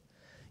way,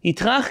 you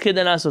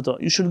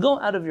should go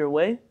out of your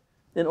way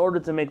in order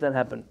to make that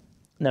happen.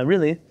 Now,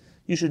 really,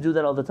 you should do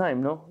that all the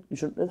time, no?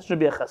 It should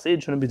be a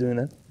chassid, shouldn't be doing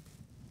that.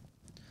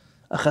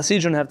 A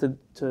chassid shouldn't have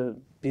to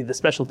be the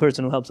special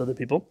person who helps other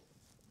people.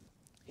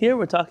 Here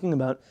we're talking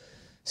about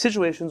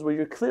situations where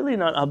you're clearly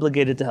not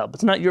obligated to help.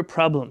 It's not your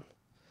problem.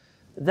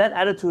 That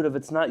attitude of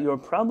it's not your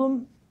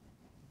problem,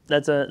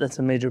 that's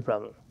a major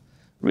problem.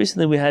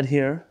 Recently we had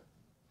here,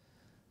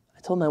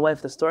 I told my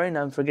wife the story,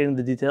 now I'm forgetting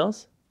the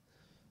details.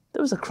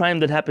 There was a crime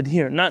that happened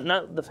here,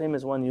 not the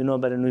famous one you know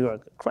about in New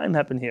York. A crime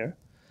happened here,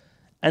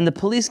 and the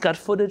police got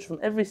footage from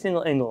every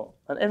single angle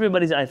on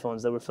everybody's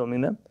iPhones that were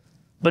filming them,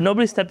 but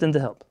nobody stepped in to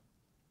help.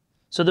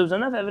 So there was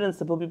enough evidence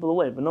to put people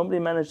away, but nobody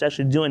managed to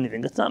actually do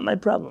anything. That's not my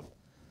problem.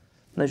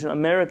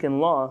 American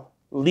law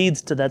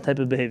leads to that type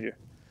of behavior.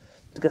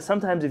 Because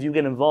sometimes if you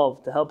get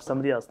involved to help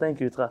somebody else, thank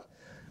you, Yitzchak.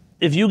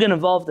 If you get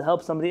involved to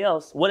help somebody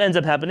else, what ends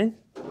up happening?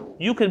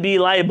 You could be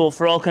liable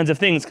for all kinds of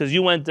things because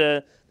you went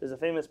to, there's a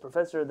famous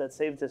professor that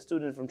saved his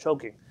student from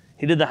choking.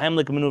 He did the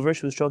Heimlich maneuver,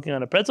 she was choking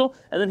on a pretzel,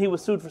 and then he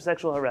was sued for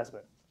sexual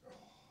harassment.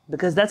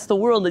 Because that's the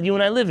world that you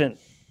and I live in.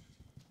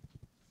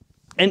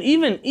 And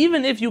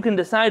even if you can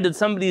decide that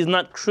somebody is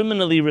not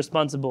criminally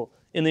responsible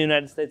in the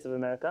United States of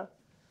America,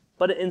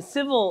 but in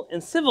civil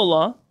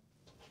law,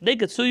 they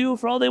could sue you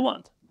for all they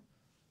want.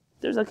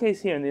 There's a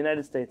case here in the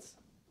United States.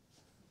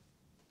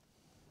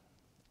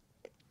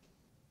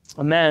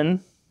 A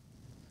man,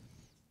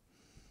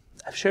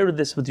 I've shared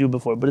this with you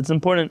before, but it's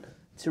important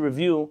to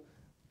review.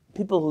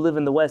 People who live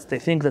in the West, they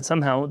think that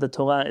somehow the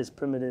Torah is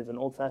primitive and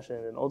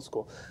old-fashioned and old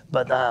school.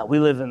 But we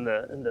live in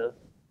the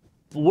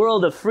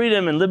world of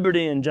freedom and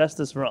liberty and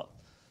justice for all.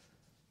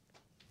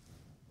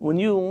 When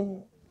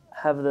you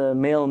have the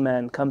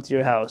mailman come to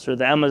your house or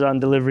the Amazon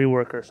delivery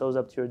worker shows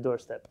up to your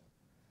doorstep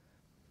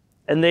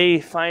and they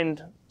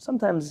find,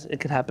 sometimes it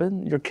could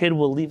happen, your kid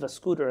will leave a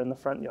scooter in the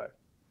front yard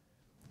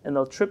and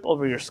they'll trip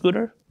over your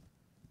scooter,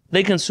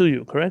 they can sue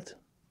you, correct?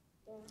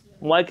 Yeah.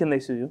 Why can they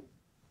sue you?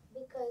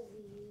 Because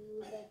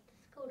you like the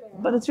scooter.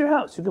 But it's your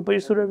house, you can put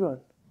your scooter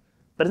everywhere.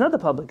 But it's not the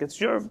public, it's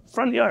your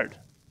front yard.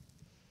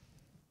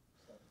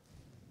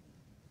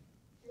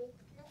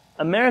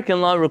 American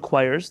law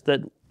requires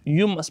that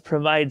you must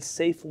provide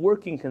safe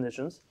working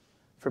conditions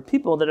for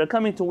people that are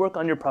coming to work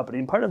on your property.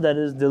 And part of that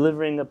is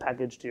delivering a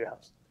package to your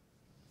house.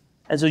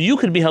 And so you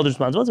could be held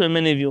responsible. So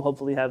many of you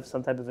hopefully have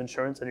some type of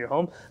insurance in your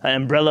home, an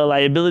umbrella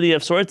liability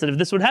of sorts, that if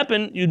this would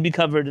happen, you'd be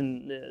covered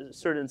in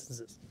certain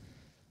instances.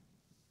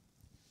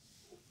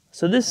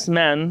 So this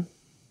man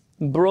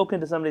broke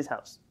into somebody's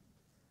house.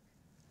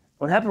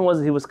 What happened was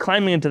that he was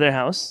climbing into their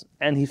house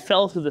and he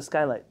fell through the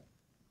skylight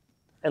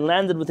and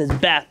landed with his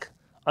back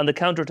on the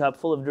countertop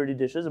full of dirty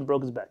dishes and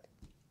broke his back.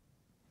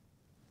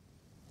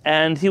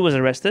 And he was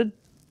arrested,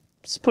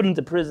 put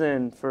into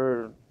prison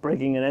for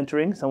breaking and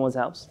entering someone's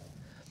house.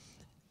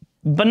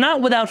 But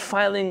not without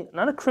filing,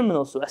 not a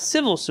criminal suit, a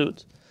civil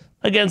suit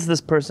against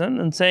this person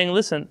and saying,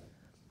 listen,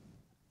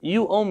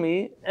 you owe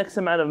me X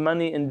amount of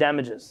money in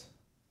damages.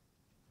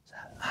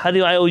 How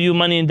do I owe you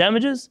money in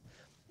damages?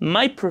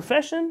 My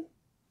profession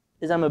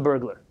is I'm a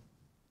burglar.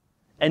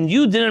 And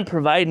you didn't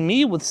provide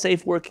me with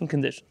safe working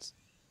conditions.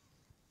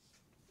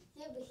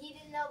 Yeah, but he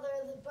didn't know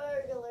there was a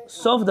burglar.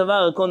 Sof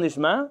davar kol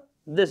nishma,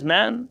 this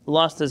man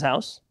lost his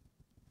house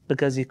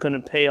because he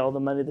couldn't pay all the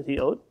money that he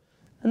owed.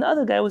 And the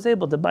other guy was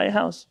able to buy a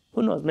house.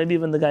 Who knows, maybe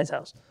even the guy's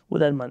house with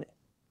that money.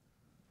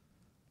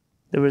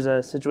 There was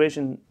a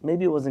situation,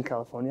 maybe it was in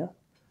California,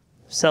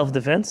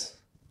 self-defense.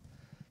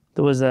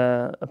 There was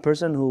a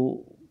person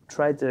who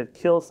tried to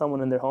kill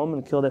someone in their home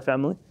and kill their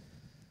family.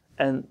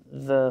 And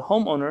the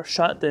homeowner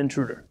shot the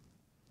intruder.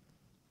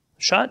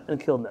 Shot and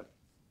killed them.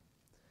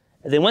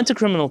 And they went to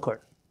criminal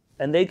court.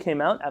 And they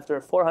came out after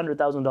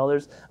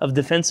 $400,000 of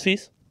defense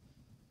fees.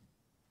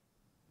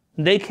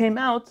 They came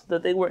out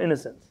that they were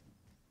innocent.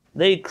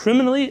 They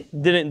criminally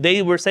didn't,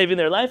 they were saving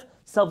their life.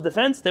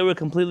 Self-defense, they were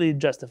completely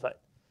justified.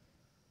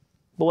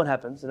 But what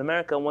happens? In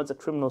America, once a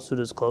criminal suit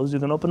is closed, you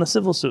can open a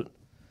civil suit.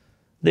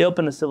 They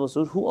opened a civil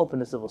suit. Who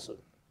opened a civil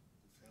suit?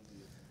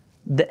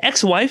 The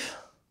ex-wife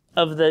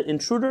of the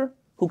intruder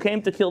who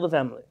came to kill the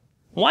family.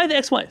 Why the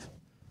ex-wife?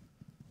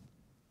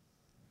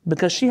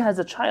 Because she has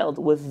a child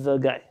with the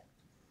guy.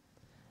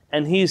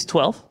 And he's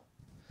 12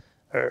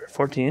 or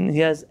 14. He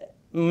has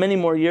many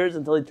more years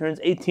until he turns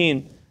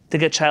 18 to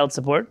get child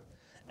support.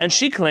 And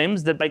she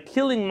claims that by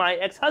killing my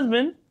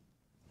ex-husband,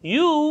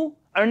 you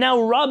are now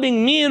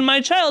robbing me and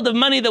my child of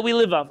money that we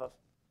live off of.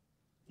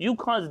 You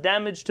caused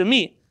damage to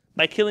me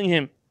by killing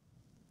him.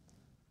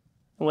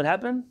 And what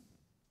happened?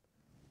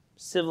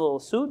 Civil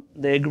suit.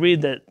 They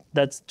agreed that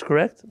that's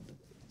correct.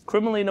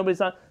 Criminally, nobody's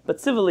not, but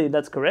civilly,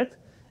 that's correct.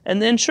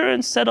 And the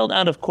insurance settled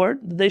out of court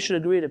that they should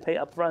agree to pay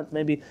upfront.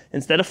 Maybe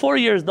instead of 4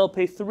 years, they'll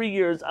pay 3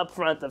 years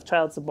upfront of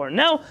child support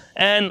now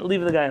and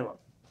leave the guy alone.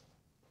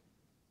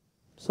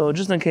 So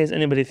just in case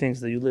anybody thinks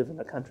that you live in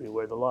a country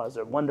where the laws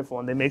are wonderful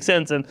and they make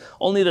sense and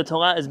only the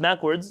Torah is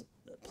backwards,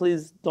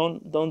 please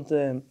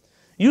don't.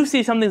 You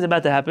see something's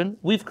about to happen.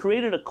 We've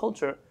created a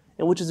culture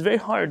in which it's very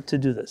hard to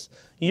do this.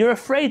 You're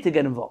afraid to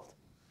get involved.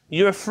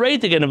 You're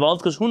afraid to get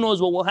involved because who knows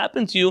what will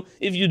happen to you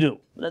if you do.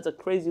 That's a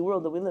crazy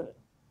world that we live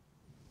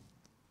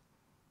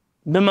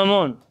in.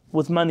 B'mamon,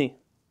 with money.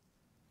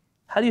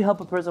 How do you help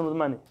a person with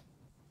money?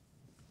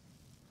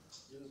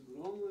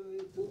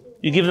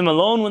 You give them a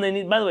loan when they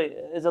need. By the way,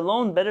 is a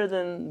loan better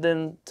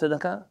than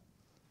tzedakah?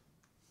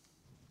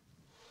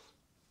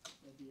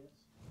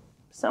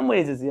 Some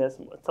ways it's yes.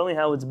 Tell me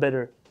how it's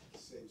better. It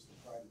saves the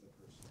pride of the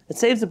person. It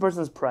saves the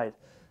person's pride.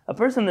 A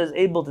person is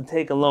able to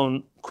take a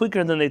loan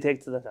quicker than they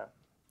take tzedakah.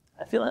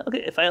 I feel like,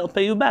 okay, if I'll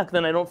pay you back,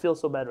 then I don't feel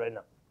so bad right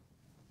now.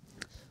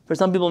 For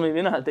some people,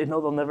 maybe not. They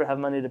know they'll never have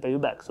money to pay you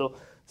back. So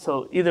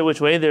either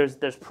which way,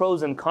 there's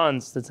pros and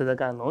cons to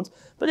tzedakah and loans.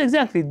 But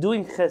exactly,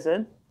 doing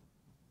chesed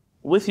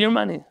with your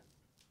money.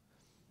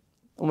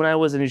 When I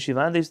was in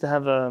yeshiva, they used to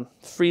have a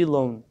free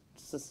loan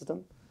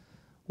system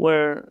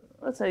where,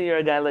 let's say you're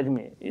a guy like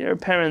me. Your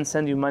parents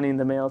send you money in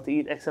the mail to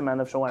eat X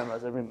amount of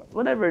shawarmas every month,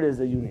 whatever it is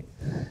that you need.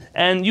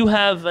 And you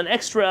have an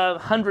extra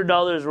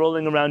 $100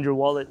 rolling around your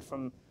wallet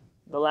from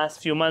the last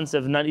few months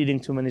of not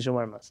eating too many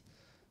shawarmas.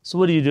 So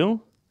what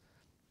do?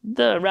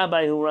 The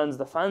rabbi who runs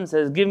the fund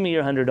says, give me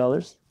your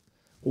 $100.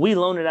 We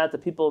loan it out to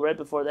people right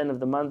before the end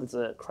of the month. It's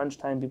a crunch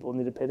time. People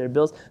need to pay their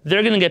bills.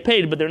 They're going to get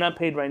paid, but they're not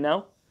paid right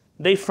now.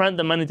 They front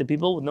the money to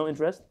people with no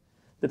interest.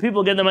 The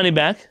people get the money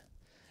back.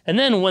 And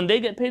then when they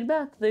get paid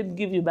back, they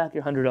give you back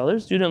your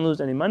 $100. You didn't lose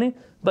any money,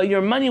 but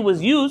your money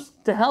was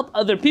used to help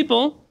other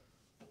people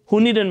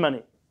who needed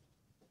money.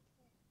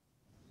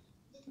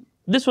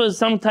 This was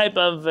some type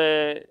of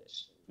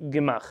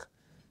gemach.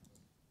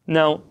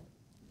 Now,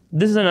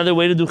 this is another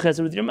way to do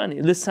chesed with your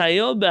money.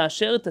 L'sayo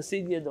be'asher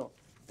tasig yado.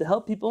 To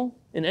help people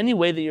in any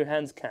way that your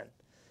hands can.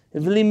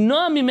 And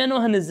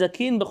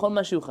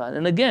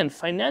again,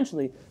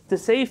 financially, to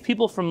save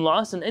people from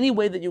loss in any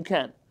way that you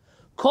can.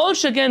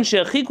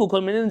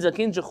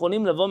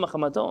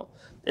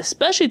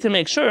 Especially to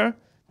make sure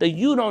that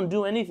you don't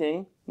do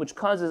anything which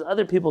causes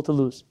other people to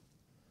lose.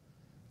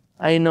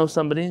 I know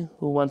somebody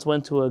who once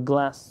went to a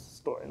glass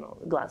store,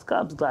 glass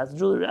cups, glass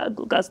jewelry,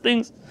 glass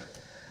things.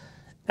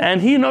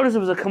 And he noticed there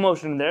was a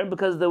commotion there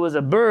because there was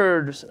a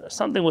bird,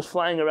 something was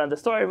flying around the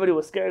store. Everybody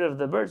was scared of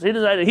the bird. So he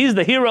decided he's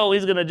the hero.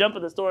 He's going to jump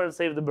in the store and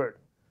save the bird.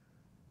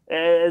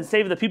 And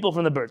save the people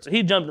from the bird. So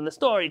he jumped in the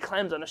store. He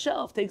climbs on a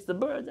shelf, takes the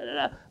bird.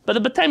 But by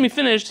the time he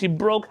finished, he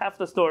broke half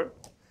the store.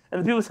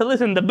 And the people said,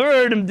 listen, the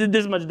bird did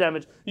this much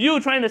damage. You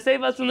trying to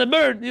save us from the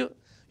bird.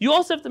 You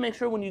also have to make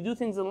sure when you do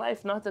things in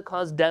life not to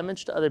cause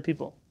damage to other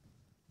people.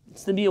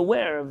 It's to be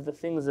aware of the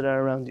things that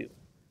are around you.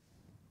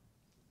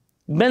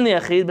 Ben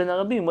liachid, ben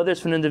arabim, whether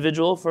it's for an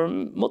individual or for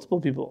multiple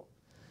people.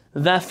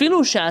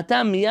 Va'afilu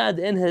she'ata miyad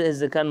en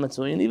hezekan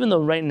matzui, and even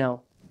though right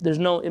now there's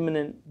no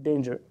imminent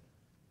danger,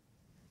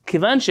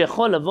 kivan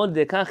she'echol lavod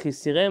dekach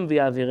yisirem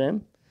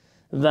v'yavirem,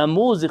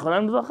 v'amru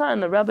zichronam levracha,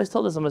 and the rabbis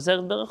told us on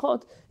Masechet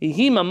Berachot,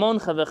 yihi mamon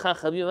chavercha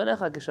chaviv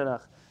alecha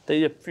keshalach, that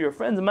your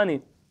friend's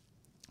money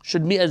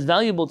should be as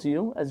valuable to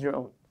you as your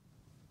own.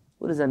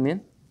 What does that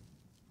mean?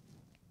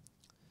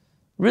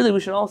 Really, we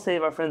should all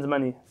save our friends'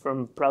 money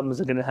from problems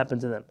that are going to happen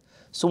to them.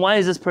 So why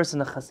is this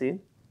person a chassid?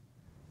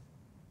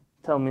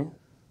 Tell me.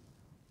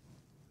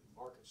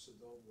 Marcus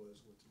Sodom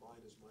was, what's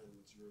mine is mine and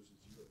what's yours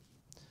is yours.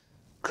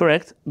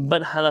 Correct,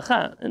 but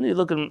halakha, and you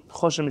look at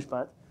Choshen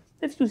Mishpat,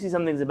 if you see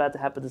something's about to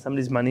happen to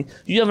somebody's money,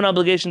 you have an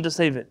obligation to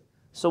save it.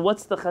 So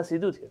what's the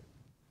chassidut here?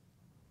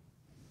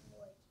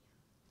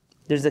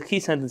 There's a key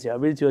sentence here, I'll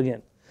read it to you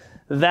again.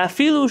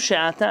 Va'afilu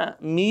she'ata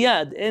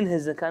miyad en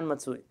hezekan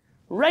matzui.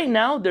 Right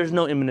now, there's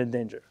no imminent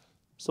danger.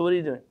 So what are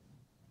you doing?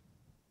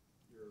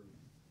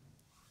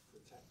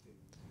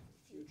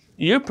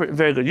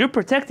 Very good. You're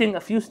protecting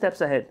a few steps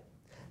ahead.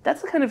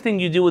 That's the kind of thing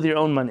you do with your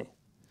own money.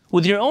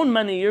 With your own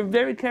money, you're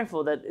very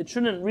careful that it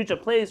shouldn't reach a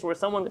place where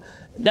someone...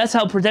 That's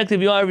how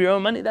protective you are of your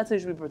own money. That's how you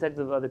should be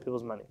protective of other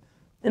people's money.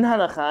 In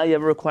halakha, you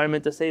have a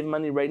requirement to save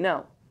money right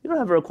now. You don't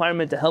have a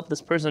requirement to help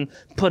this person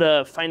put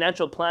a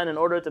financial plan in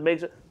order to make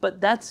sure...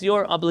 But that's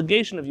your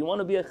obligation. If you want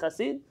to be a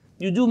chassid,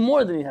 you do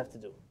more than you have to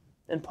do.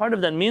 And part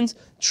of that means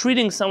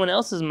treating someone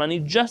else's money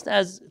just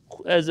as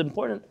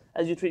important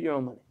as you treat your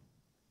own money.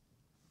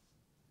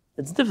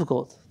 It's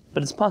difficult,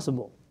 but it's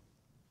possible.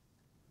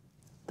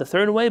 The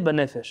third way,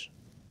 banefesh,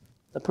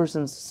 the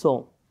person's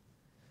soul.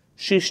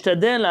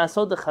 Shishtadel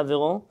la'asot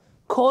lechavero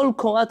kol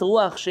korat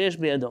ruach sheyesh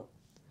biyado.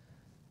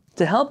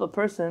 To help a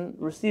person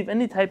receive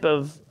any type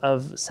of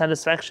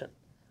satisfaction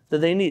that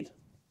they need.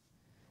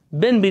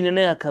 Ben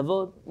binyanei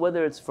hakavod,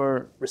 whether it's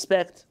for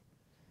respect,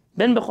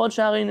 ben bechol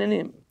sha'ar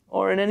inyanim,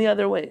 or in any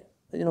other way.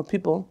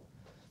 People,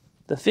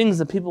 the things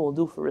that people will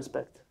do for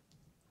respect.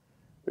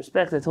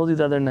 Respect, I told you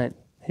the other night.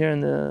 Here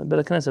in the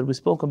Beit HaKnesset, we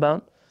spoke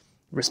about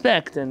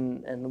respect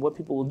and what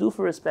people will do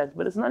for respect,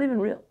 but it's not even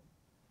real.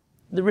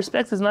 The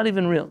respect is not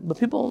even real. But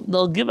people,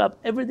 they'll give up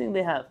everything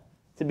they have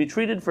to be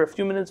treated for a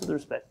few minutes with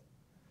respect.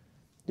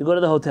 You go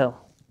to the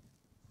hotel.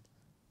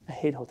 I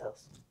hate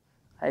hotels.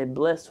 I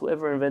bless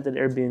whoever invented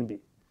Airbnb.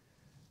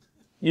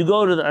 You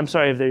go to I'm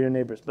sorry if they're your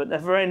neighbors, but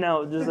for right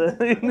now, just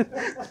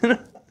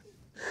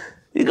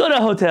you go to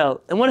a hotel,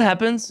 and what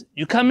happens?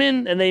 You come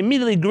in, and they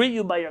immediately greet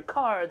you by your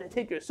car. They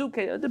take your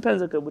suitcase. It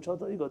depends on which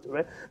hotel you go to,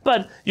 right?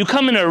 But you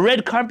come in a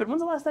red carpet.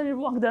 When's the last time you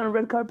walked down a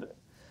red carpet?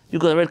 You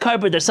go to the red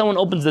carpet. There's someone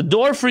opens the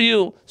door for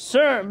you,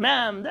 sir,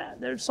 ma'am.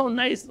 They're so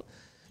nice.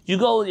 You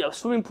go, you have a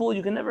swimming pool.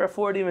 You can never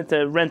afford even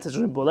to rent a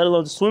swimming pool, let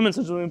alone to swim in a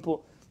swimming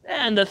pool.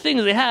 And the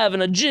things they have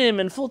in a gym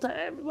and full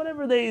time,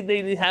 whatever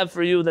they have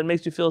for you that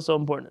makes you feel so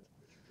important.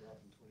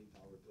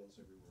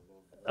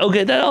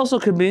 Okay, that also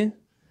could be.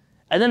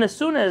 And then as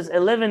soon as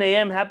 11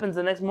 a.m. happens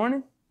the next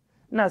morning,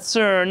 not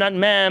sir, not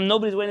ma'am,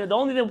 nobody's waiting. The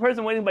only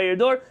person waiting by your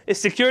door is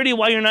security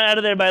while you're not out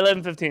of there by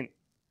 11:15.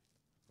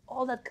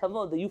 All that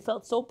kavod that you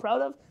felt so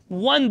proud of,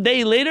 one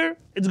day later,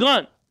 it's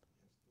gone.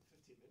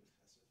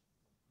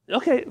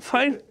 Okay,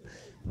 fine.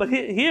 But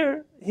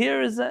here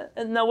is that.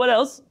 And now what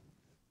else?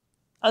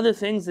 Other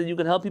things that you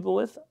can help people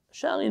with.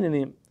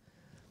 Shalinanim.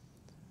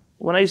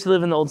 When I used to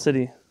live in the old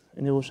city,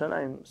 in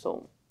Yerushalayim,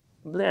 so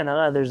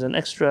there's an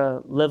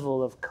extra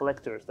level of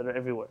collectors that are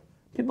everywhere.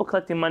 People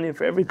collecting money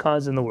for every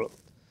cause in the world.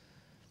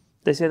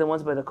 They say that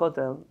once by the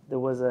Kotel, there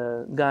was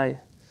a guy,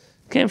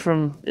 came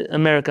from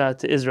America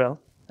to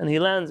Israel, and he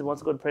lands and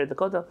wants to go to pray at the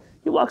Kotel.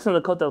 He walks in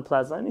the Kotel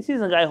Plaza, and he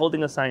sees a guy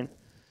holding a sign.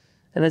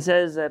 And it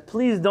says,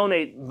 please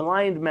donate,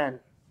 blind man.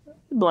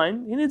 He's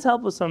blind, he needs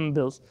help with some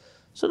bills.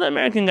 So the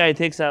American guy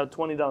takes out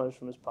 $20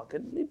 from his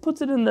pocket, and he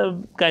puts it in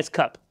the guy's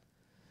cup.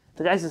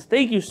 The guy says,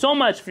 thank you so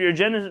much for your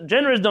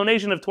generous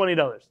donation of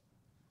 $20.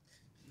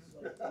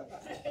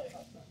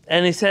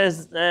 And he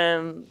says,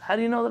 how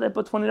do you know that I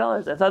put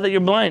 $20? I thought that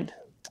you're blind.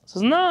 He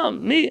says, no,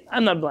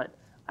 I'm not blind.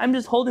 I'm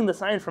just holding the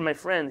sign for my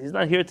friend. He's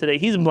not here today.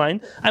 He's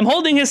blind. I'm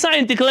holding his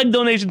sign to collect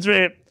donations for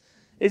him.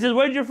 He says,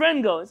 where'd your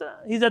friend go? He says,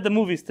 he's at the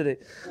movies today.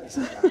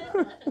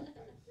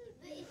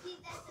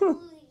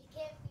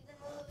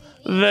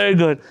 Very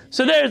good.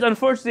 So there's,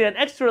 unfortunately, an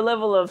extra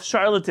level of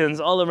charlatans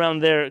all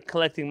around there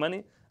collecting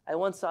money. I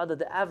once saw that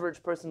the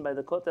average person by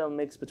the Kotel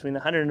makes between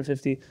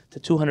 $150 to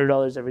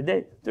 $200 every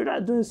day. They're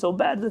not doing so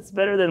bad. That's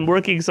better than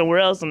working somewhere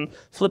else and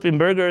flipping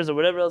burgers or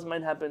whatever else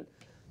might happen.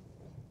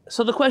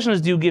 So the question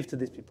is, do you give to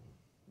these people?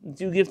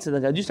 Do you give to the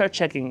guy? Do you start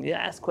checking? You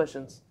ask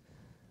questions.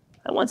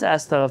 I once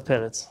asked Rav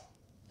Peretz.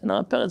 And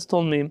Rav Peretz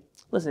told me,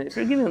 listen, if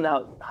you're giving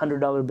out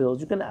 $100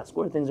 bills, you can ask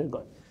where things are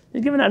going.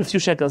 You're giving out a few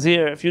shekels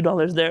here, a few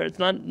dollars there. It's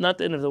not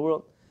the end of the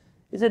world.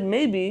 He said,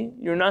 maybe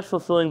you're not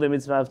fulfilling the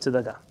mitzvah of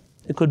tzedakah.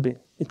 It could be.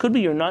 It could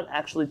be you're not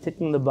actually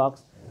ticking the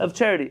box of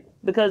charity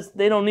because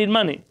they don't need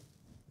money.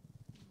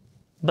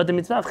 But the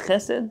mitzvah of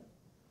chesed,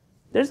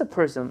 there's a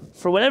person,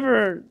 for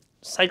whatever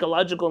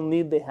psychological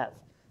need they have,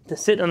 to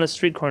sit on a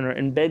street corner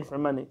and beg for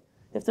money.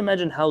 You have to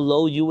imagine how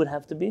low you would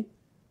have to be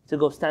to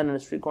go stand on a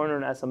street corner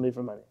and ask somebody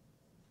for money.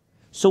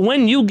 So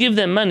when you give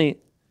them money,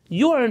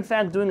 you are in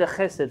fact doing a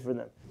chesed for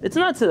them. It's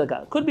not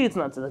tzedakah. Could be it's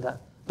not tzedakah.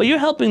 But you're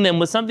helping them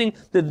with something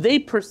that they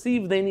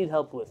perceive they need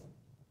help with.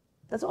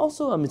 That's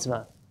also a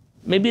mitzvah.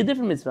 Maybe a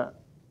different mitzvah.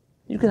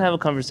 You can have a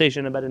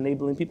conversation about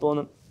enabling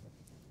people.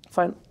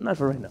 Fine, not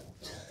for right now.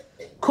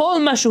 כל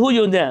מה שהוא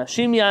יודע,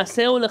 שאם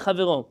יעשהו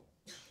לחברו,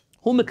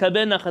 הוא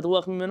מקבל נחת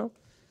רוח ממנו.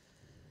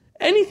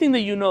 Anything that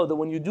you know that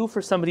when you do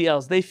for somebody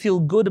else, they feel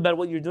good about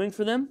what you're doing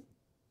for them,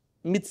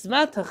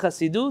 mitzvat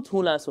ha-chasidut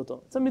hu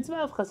la'asoto. It's a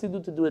mitzvah of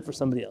chasidut to do it for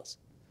somebody else.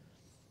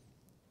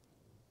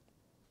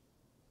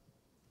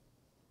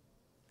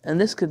 And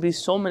this could be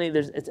so many,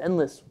 it's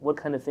endless what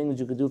kind of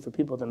things you could do for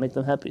people that make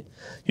them happy.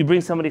 You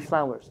bring somebody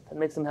flowers, that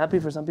makes them happy.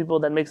 For some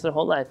people, that makes their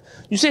whole life.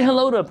 You say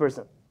hello to a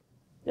person.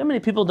 You know how many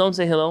people don't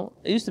say hello?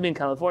 It used to be in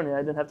California, I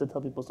didn't have to tell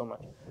people so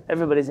much.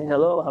 Everybody saying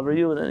hello, how are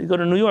you? And then you go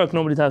to New York,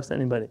 nobody talks to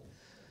anybody.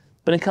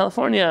 But in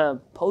California,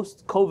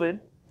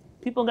 post-COVID,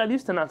 people got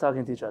used to not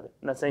talking to each other,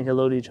 not saying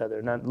hello to each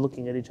other, not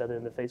looking at each other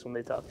in the face when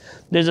they talk.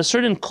 There's a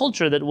certain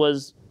culture that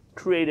was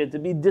created to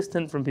be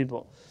distant from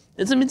people.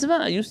 It's a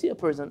mitzvah. You see a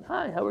person,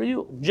 hi, how are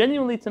you?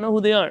 Genuinely to know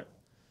who they are.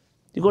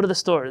 You go to the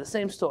store, the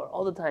same store,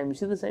 all the time. You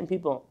see the same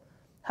people.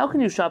 How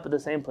can you shop at the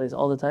same place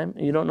all the time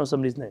and you don't know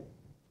somebody's name?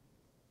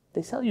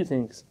 They sell you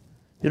things.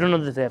 You don't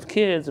know if they have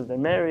kids, if they're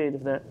married,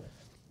 if they're...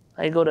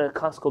 I go to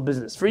Costco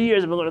Business. For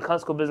years, I've been going to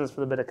Costco Business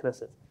for the Beit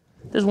Knesset.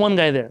 There's one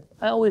guy there.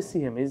 I always see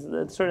him. He's at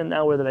a certain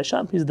hour that I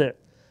shop, he's there.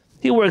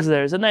 He works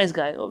there. He's a nice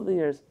guy over the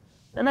years.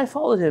 And I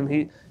followed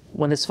him.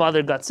 When his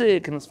father got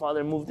sick and his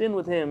father moved in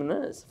with him and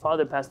then his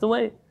father passed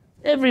away,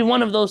 every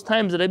one of those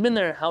times that I've been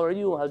there, how are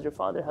you? How's your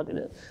father?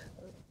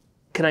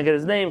 Can I get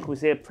his name? Can we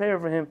say a prayer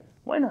for him?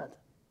 Why not?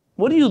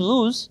 What do you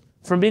lose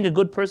from being a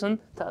good person?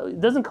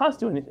 It doesn't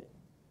cost you anything.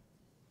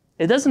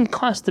 It doesn't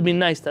cost to be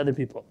nice to other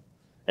people.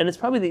 And it's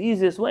probably the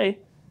easiest way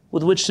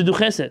with which to do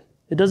chesed.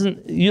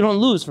 You don't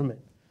lose from it.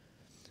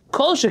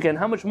 Kol sheken,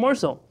 how much more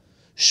so?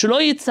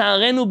 Shlo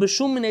yitzarenu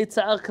b'shum minei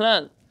tzar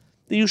klal.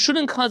 That you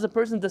shouldn't cause a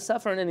person to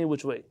suffer in any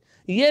which way.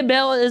 Yeh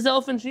be'el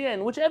ezel ofen sheyeh.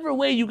 In whichever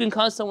way you can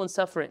cause someone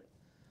suffering.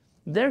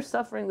 They're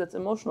suffering, that's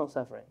emotional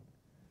suffering.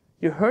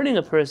 You're hurting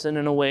a person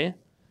in a way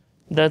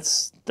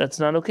that's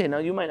not okay. Now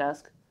you might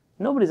ask,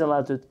 Nobody's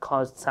allowed to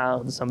cause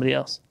tzar to somebody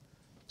else.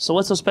 So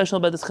what's so special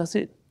about this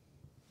chassid?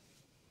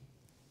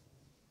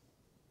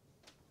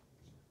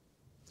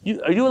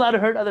 Are you allowed to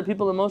hurt other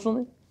people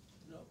emotionally?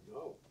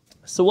 No.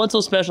 So what's so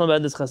special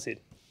about this chassid?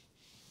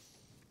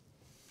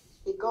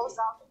 He goes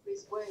out of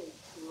his way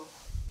to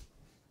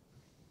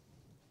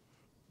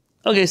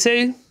Okay, say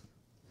He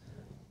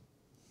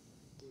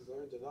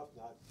learned enough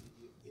not to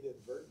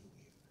inadvertently.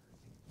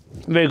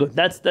 very good.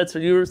 That's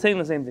what you were saying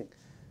the same thing.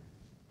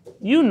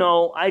 You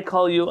know, I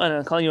call you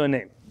a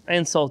name. I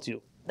insult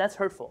you. That's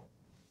hurtful.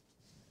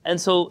 And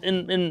so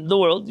in the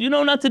world, you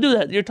know not to do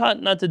that. You're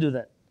taught not to do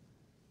that.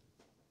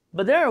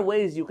 But there are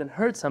ways you can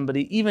hurt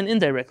somebody even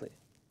indirectly.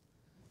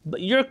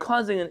 But you're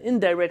causing an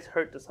indirect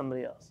hurt to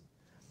somebody else.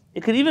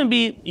 It could even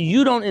be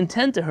you don't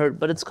intend to hurt,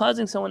 but it's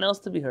causing someone else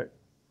to be hurt.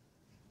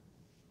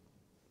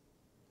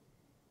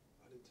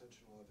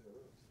 Unintentional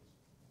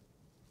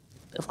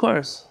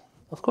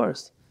Of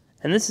course.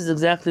 And this is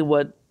exactly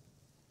what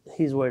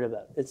he's worried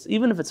about. It's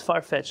even if it's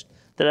far-fetched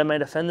that I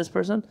might offend this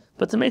person,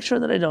 but to make sure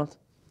that I don't.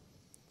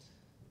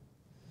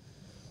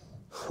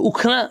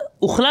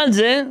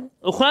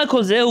 וכלל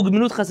כל זה הוא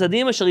גמילות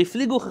חסדים אשר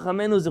הפליגו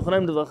חכמינו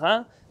זיכרונם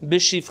לברכה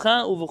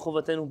בשפחה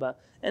ובחובתנו בה.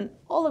 And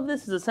all of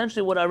this is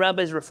essentially what our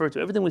rabbis refer to.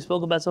 Everything we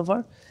spoke about so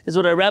far is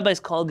what our rabbis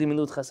call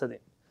גמילות חסדים.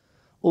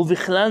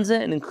 ובכלל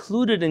זה, and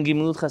included in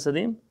גמילות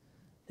חסדים,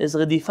 is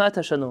רדיפת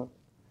השלום,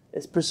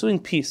 is pursuing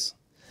peace.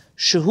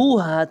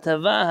 שהוא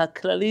ההטבה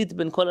הכללית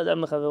בין כל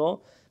אדם לחברו,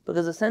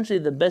 because essentially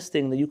the best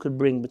thing that you could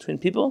bring between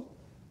people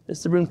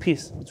is to bring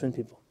peace between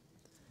people.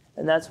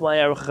 And that's why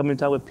our Chachamim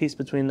talk about peace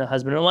between a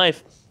husband and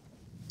wife,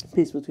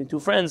 peace between two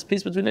friends,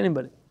 peace between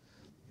anybody. It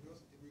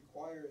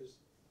requires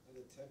an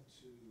attempt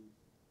to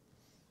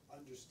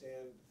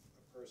understand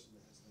a person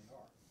as they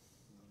are.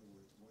 In other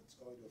words, what's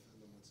going to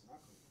offend them, what's not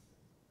going to offend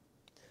them.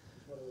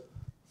 What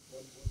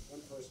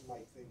one person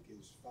might think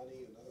is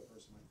funny, another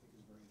person might think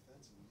is very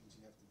offensive. It means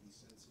you have to be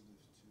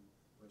sensitive to the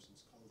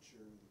person's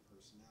culture, their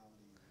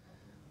personality.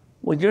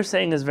 What you're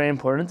saying is very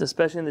important,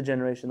 especially in the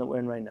generation that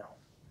we're in right now.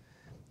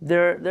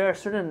 There are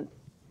certain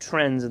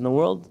trends in the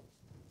world.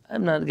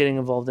 I'm not getting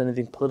involved in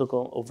anything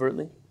political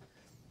overtly.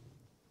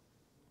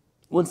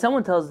 When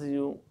someone tells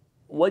you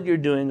what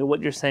you're doing or what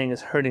you're saying is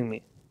hurting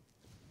me,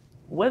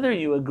 whether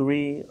you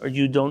agree or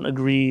you don't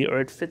agree, or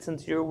it fits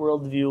into your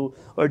worldview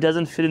or it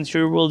doesn't fit into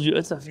your worldview,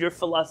 it's your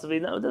philosophy.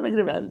 No, it doesn't make a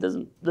difference.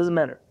 It doesn't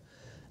matter.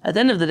 At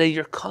the end of the day,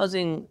 you're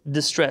causing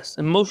distress,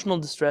 emotional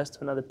distress to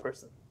another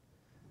person.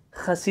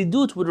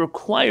 Chassidut would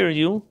require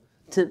you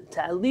to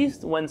at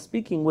least when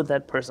speaking with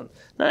that person,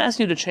 not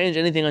asking you to change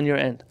anything on your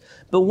end,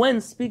 but when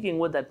speaking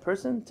with that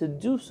person, to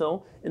do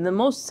so in the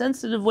most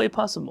sensitive way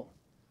possible.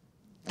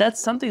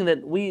 That's something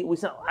that we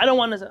say, I don't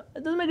want to say,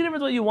 it doesn't make a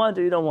difference what you want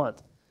or you don't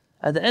want.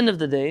 At the end of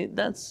the day,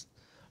 that's,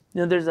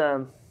 there's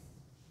a,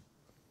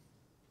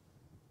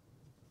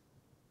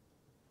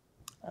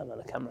 I'm not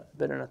a camera,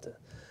 better not to.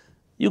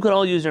 You could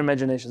all use your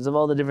imaginations of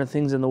all the different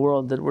things in the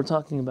world that we're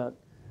talking about.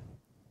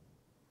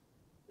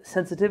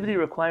 Sensitivity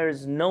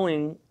requires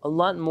knowing a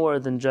lot more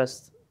than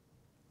just,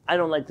 I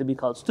don't like to be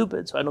called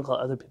stupid, so I don't call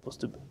other people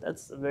stupid.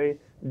 That's a very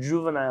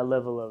juvenile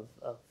level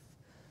of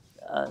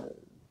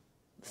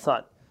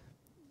thought.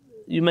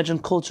 You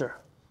mentioned culture.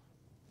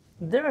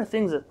 There are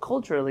things that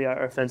culturally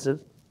are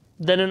offensive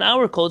that in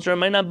our culture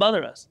might not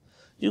bother us.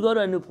 You go to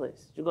a new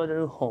place, you go to a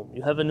new home,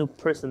 you have a new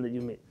person that you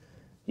meet.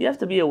 You have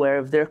to be aware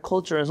of their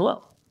culture as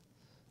well.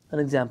 An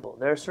example,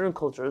 there are certain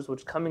cultures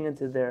which coming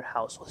into their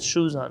house with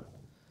shoes on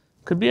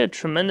could be a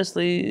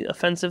tremendously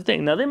offensive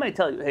thing. Now they might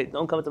tell you, hey,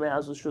 don't come to my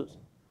house with shoes.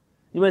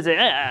 You might say,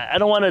 hey, I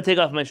don't want to take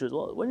off my shoes.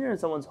 Well, when you're in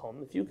someone's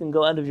home, if you can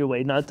go out of your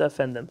way not to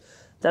offend them,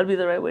 that'd be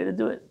the right way to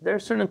do it. There are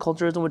certain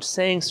cultures in which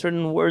saying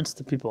certain words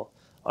to people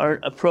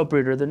aren't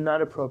appropriate or they're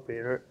not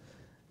appropriate. Or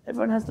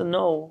everyone has to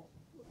know,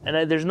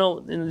 and there's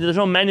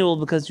no manual,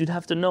 because you'd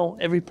have to know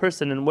every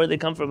person and where they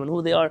come from and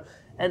who they are.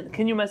 And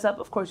can you mess up?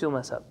 Of course you'll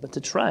mess up. But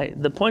to try.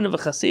 The point of a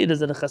chassid is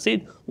that a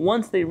chassid,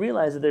 once they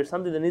realize that there's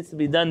something that needs to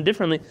be done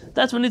differently,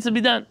 that's what needs to be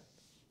done.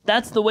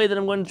 That's the way that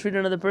I'm going to treat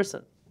another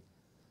person.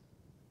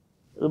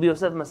 Rabbi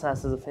Yosef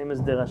Masas is a famous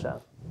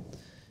derashav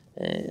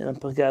in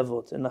Pirkei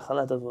Avot, in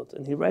Nachalat Avot.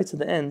 And he writes at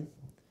the end,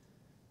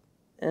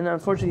 and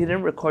unfortunately he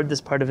didn't record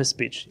this part of his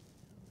speech.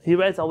 He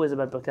writes always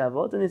about Pirkei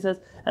Avot, and he says,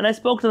 and I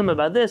spoke to them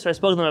about this, or I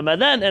spoke to them about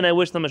that, and I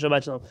wish them a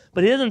Shabbat Shalom.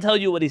 But he doesn't tell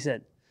you what he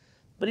said.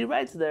 But he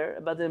writes there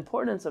about the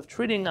importance of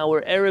treating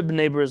our Arab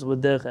neighbors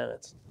with derech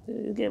eretz.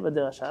 He gave a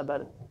derasha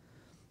about it.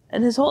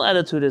 And his whole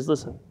attitude is,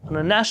 listen, on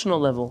a national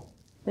level,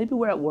 maybe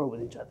we're at war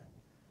with each other.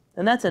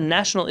 And that's a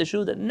national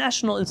issue that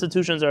national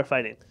institutions are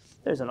fighting.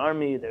 There's an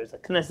army, there's a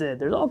Knesset,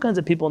 there's all kinds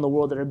of people in the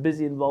world that are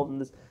busy involved in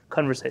this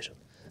conversation.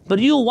 But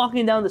you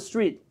walking down the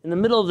street in the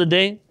middle of the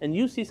day and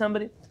you see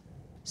somebody,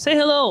 say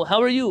hello,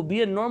 how are you?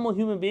 Be a normal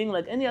human being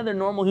like any other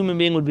normal human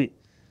being would be.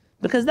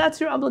 Because that's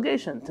your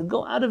obligation, to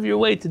go out of your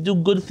way to do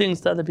good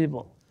things to other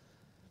people.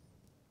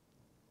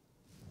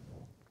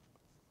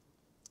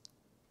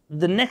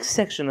 The next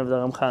section of the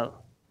Ramchal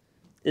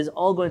is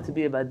all going to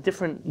be about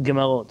different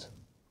Gemarot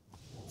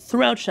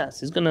throughout Shas.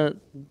 He's going to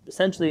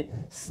essentially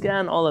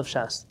scan all of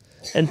Shas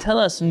and tell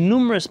us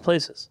numerous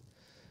places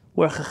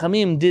where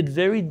Chachamim did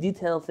very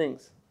detailed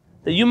things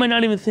that you might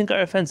not even think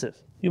are offensive.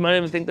 You might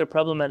even think they're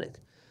problematic.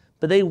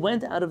 But they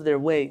went out of their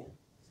way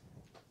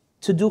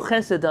to do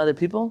chesed to other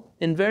people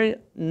in very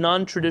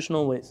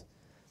non-traditional ways.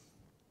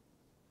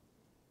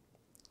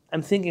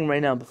 I'm thinking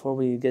right now, before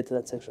we get to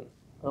that section,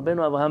 Rabbeinu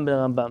Avraham ben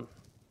Rambam.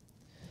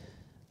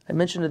 I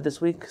mentioned it this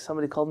week.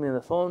 Somebody called me on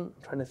the phone,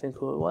 trying to think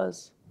who it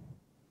was.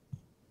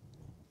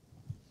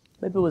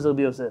 Maybe it was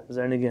Rabbi Yosef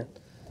Zarnigan.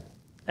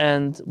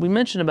 And we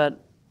mentioned about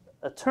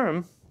a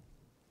term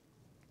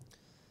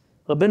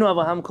Rabbeinu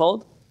Avraham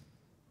called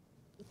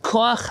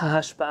Koach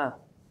HaHashpa'ah,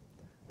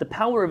 the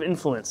power of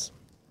influence.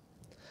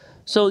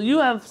 So you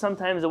have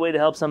sometimes a way to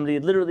help somebody,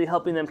 literally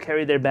helping them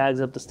carry their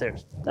bags up the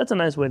stairs. That's a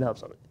nice way to help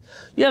somebody.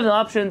 You have the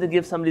option to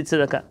give somebody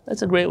tzedakah.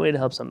 That's a great way to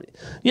help somebody.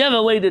 You have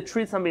a way to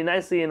treat somebody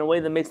nicely in a way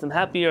that makes them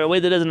happy or a way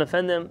that doesn't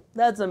offend them.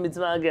 That's a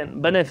mitzvah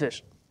again,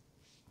 benefish.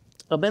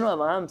 Rabbeinu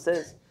Avraham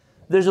says,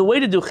 there's a way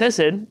to do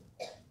chesed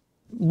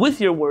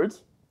with your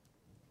words.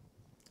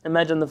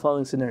 Imagine the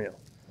following scenario.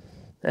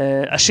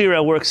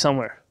 Ashira works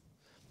somewhere.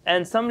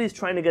 And somebody's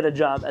trying to get a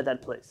job at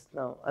that place.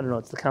 Now, I don't know,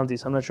 it's the county,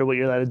 so I'm not sure what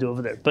you're allowed to do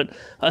over there. But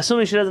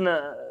assuming she doesn't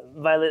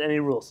violate any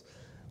rules.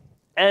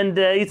 And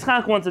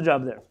Yitzchak wants a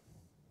job there.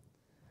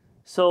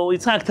 So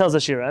Yitzchak tells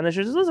Ashira, and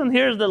Ashira says, listen,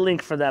 here's the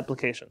link for the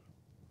application.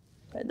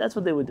 Right? That's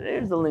what they would do.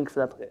 Here's the link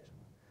for the application.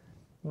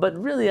 But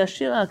really,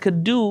 Ashira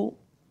could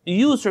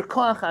use her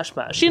koach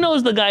hashpa'ah. She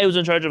knows the guy who's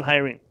in charge of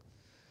hiring.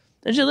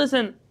 And she said,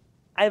 listen,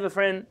 I have a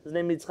friend, his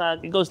name is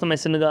Yitzchak, he goes to my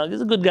synagogue,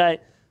 he's a good guy.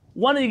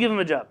 Why don't you give him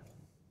a job?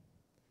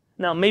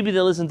 Now, maybe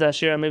they'll listen to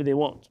Ashira, maybe they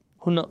won't.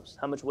 Who knows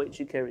how much weight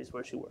she carries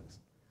where she works.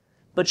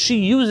 But she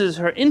uses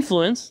her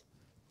influence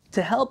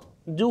to help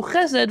do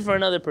chesed for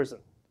another person.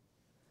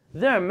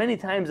 There are many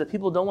times that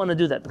people don't want to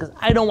do that because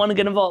I don't want to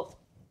get involved.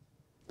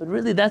 But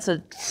really, that's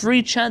a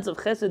free chance of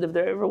chesed if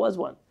there ever was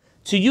one.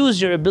 To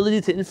use your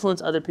ability to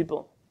influence other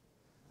people.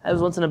 I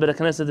was once in a Beit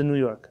Knesset in New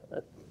York.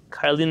 A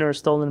Karliner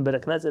stolen a Beit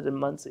Knesset in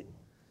Monsey.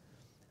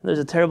 There's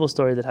a terrible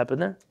story that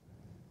happened there.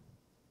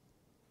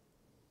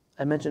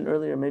 I mentioned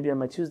earlier, maybe on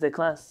my Tuesday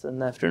class in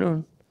the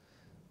afternoon,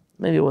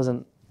 maybe it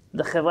wasn't,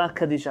 the Chevra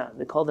Kadisha,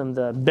 they call them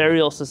the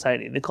burial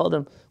society.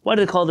 Why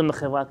do they call them the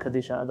Chevra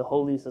Kadisha, the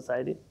holy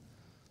society?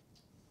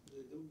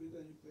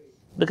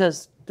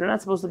 Because they're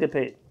not supposed to get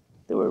paid.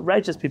 They were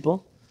righteous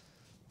people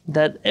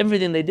that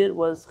everything they did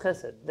was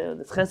chesed.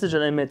 It's chesed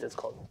shel emet, it's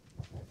called.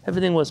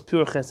 Everything was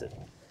pure chesed.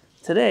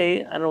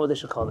 Today, I don't know what they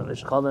should call them. They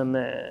should call them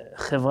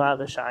Chevra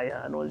Reshaya,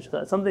 I don't know what they should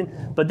call it. Something,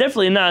 but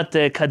definitely not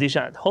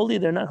Kadisha. Holy,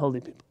 they're not holy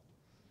people.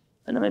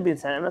 And maybe in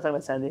San, I'm not talking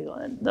about San Diego.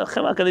 And the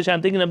Chevra Kadisha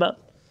I'm thinking about,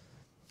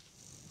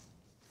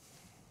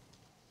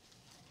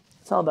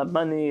 it's all about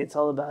money. It's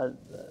all about.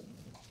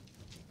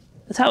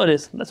 That's how it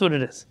is. That's what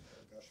it is.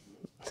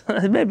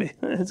 Maybe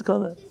it's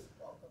called that.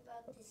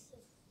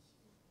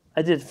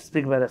 I did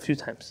speak about it a few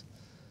times.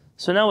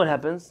 So now what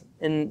happens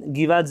in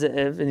Givat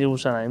Ze'ev in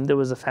Yerushalayim? There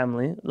was a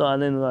family. Lo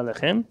aleinu lo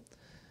alechem.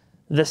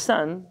 The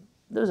son,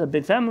 there was a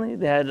big family.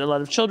 They had a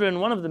lot of children.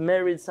 One of the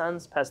married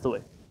sons passed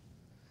away.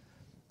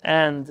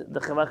 And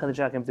the Chevra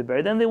Kadisha came to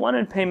bury them. They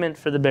wanted payment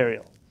for the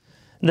burial.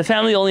 And the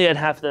family only had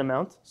half the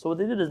amount. So what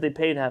they did is they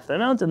paid half the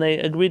amount and they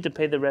agreed to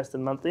pay the rest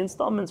in monthly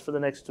installments for the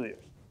next 2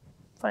 years.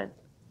 Fine.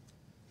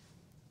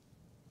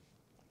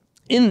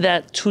 In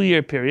that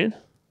 2-year period,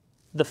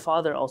 the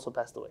father also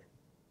passed away.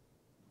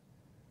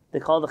 They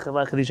called the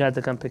Chevra Kadisha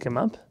to come pick him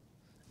up,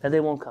 and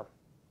they won't come.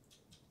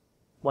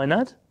 Why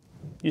not?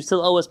 You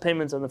still owe us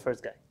payments on the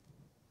first guy.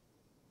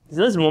 He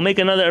said, listen, we'll make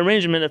another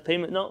arrangement of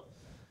payment. No.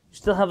 You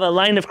still have a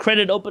line of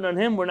credit open on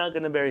him, we're not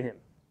going to bury him.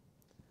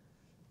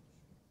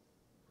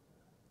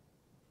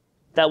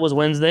 That was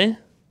Wednesday,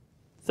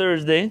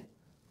 Thursday,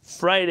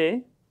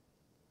 Friday.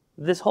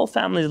 This whole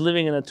family is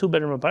living in a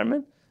 2-bedroom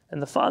apartment,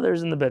 and the father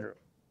is in the bedroom.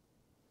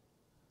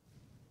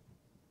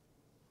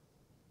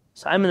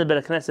 So I'm in the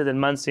Beit Knesset in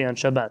Monsey on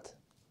Shabbat.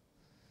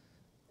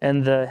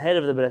 And the head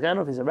of the Beit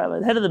Knesset, he's a rabbi,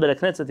 the head of the Beit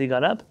Knesset, he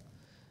got up,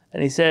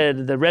 and he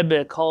said, the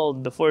Rebbe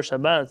called before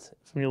Shabbat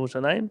from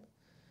Yerushalayim,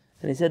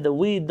 and he said that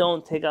we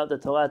don't take out the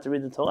Torah to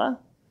read the Torah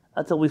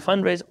until we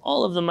fundraise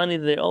all of the money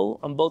that they owe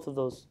on both of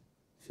those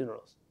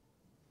funerals.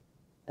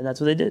 And that's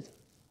what they did.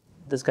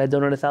 This guy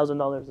donated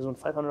 $1,000, this one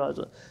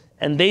 $500.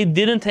 And they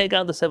didn't take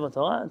out the Sefer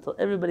Torah until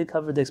everybody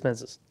covered the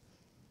expenses.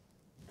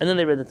 And then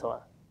they read the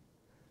Torah.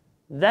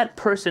 That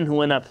person who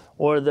went up,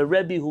 or the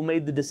Rebbe who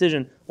made the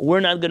decision, we're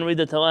not going to read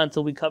the Torah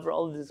until we cover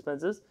all of these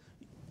expenses,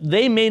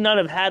 they may not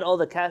have had all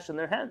the cash in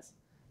their hands.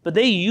 But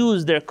they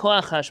used their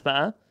koach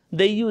hashpa'ah,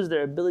 they use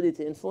their ability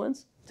to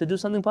influence to do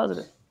something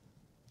positive.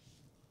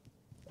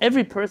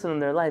 Every person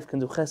in their life can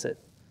do chesed.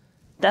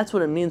 That's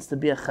what it means to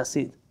be a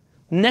chassid.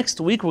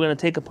 Next week, we're going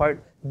to take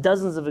apart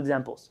dozens of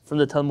examples from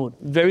the Talmud,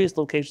 various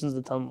locations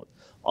of the Talmud.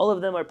 All of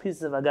them are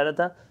pieces of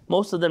Agadata.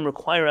 Most of them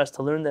require us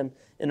to learn them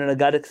in an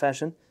Agadic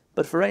fashion.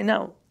 But for right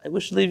now, I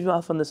wish to leave you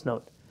off on this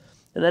note.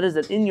 And that is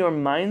that in your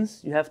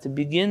minds, you have to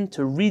begin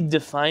to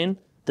redefine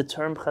the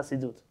term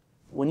chassidut.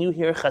 When you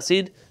hear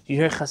Chassid, you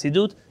hear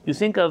Chassidut, you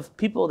think of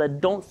people that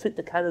don't fit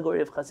the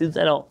category of Chassidut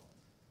at all.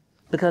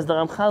 Because the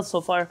Ramchal so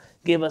far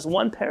gave us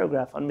one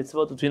paragraph on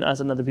mitzvot between us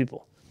and other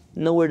people.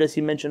 Nowhere does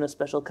he mention a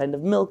special kind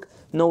of milk.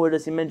 Nowhere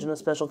does he mention a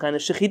special kind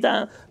of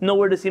shechita.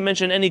 Nowhere does he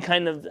mention any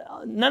kind of...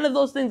 None of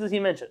those things does he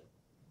mention.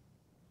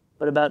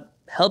 But about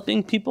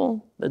helping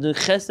people, about doing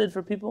chesed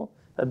for people,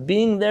 about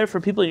being there for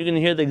people, you're going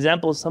to hear the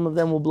examples. Some of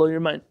them will blow your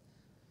mind.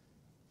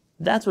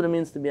 That's what it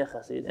means to be a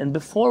chassid. And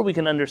before we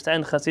can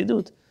understand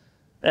chassidut,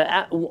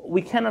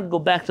 we cannot go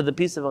back to the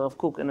piece of Rav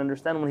Kook and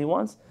understand what he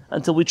wants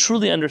until we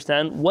truly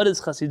understand what is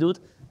chassidut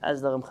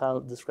as the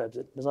Ramchal describes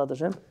it. B'ezrat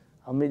Hashem,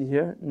 I'll meet you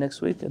here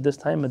next week at this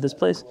time, at this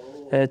place,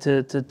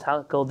 to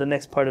tackle the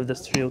next part of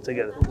this trio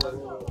together.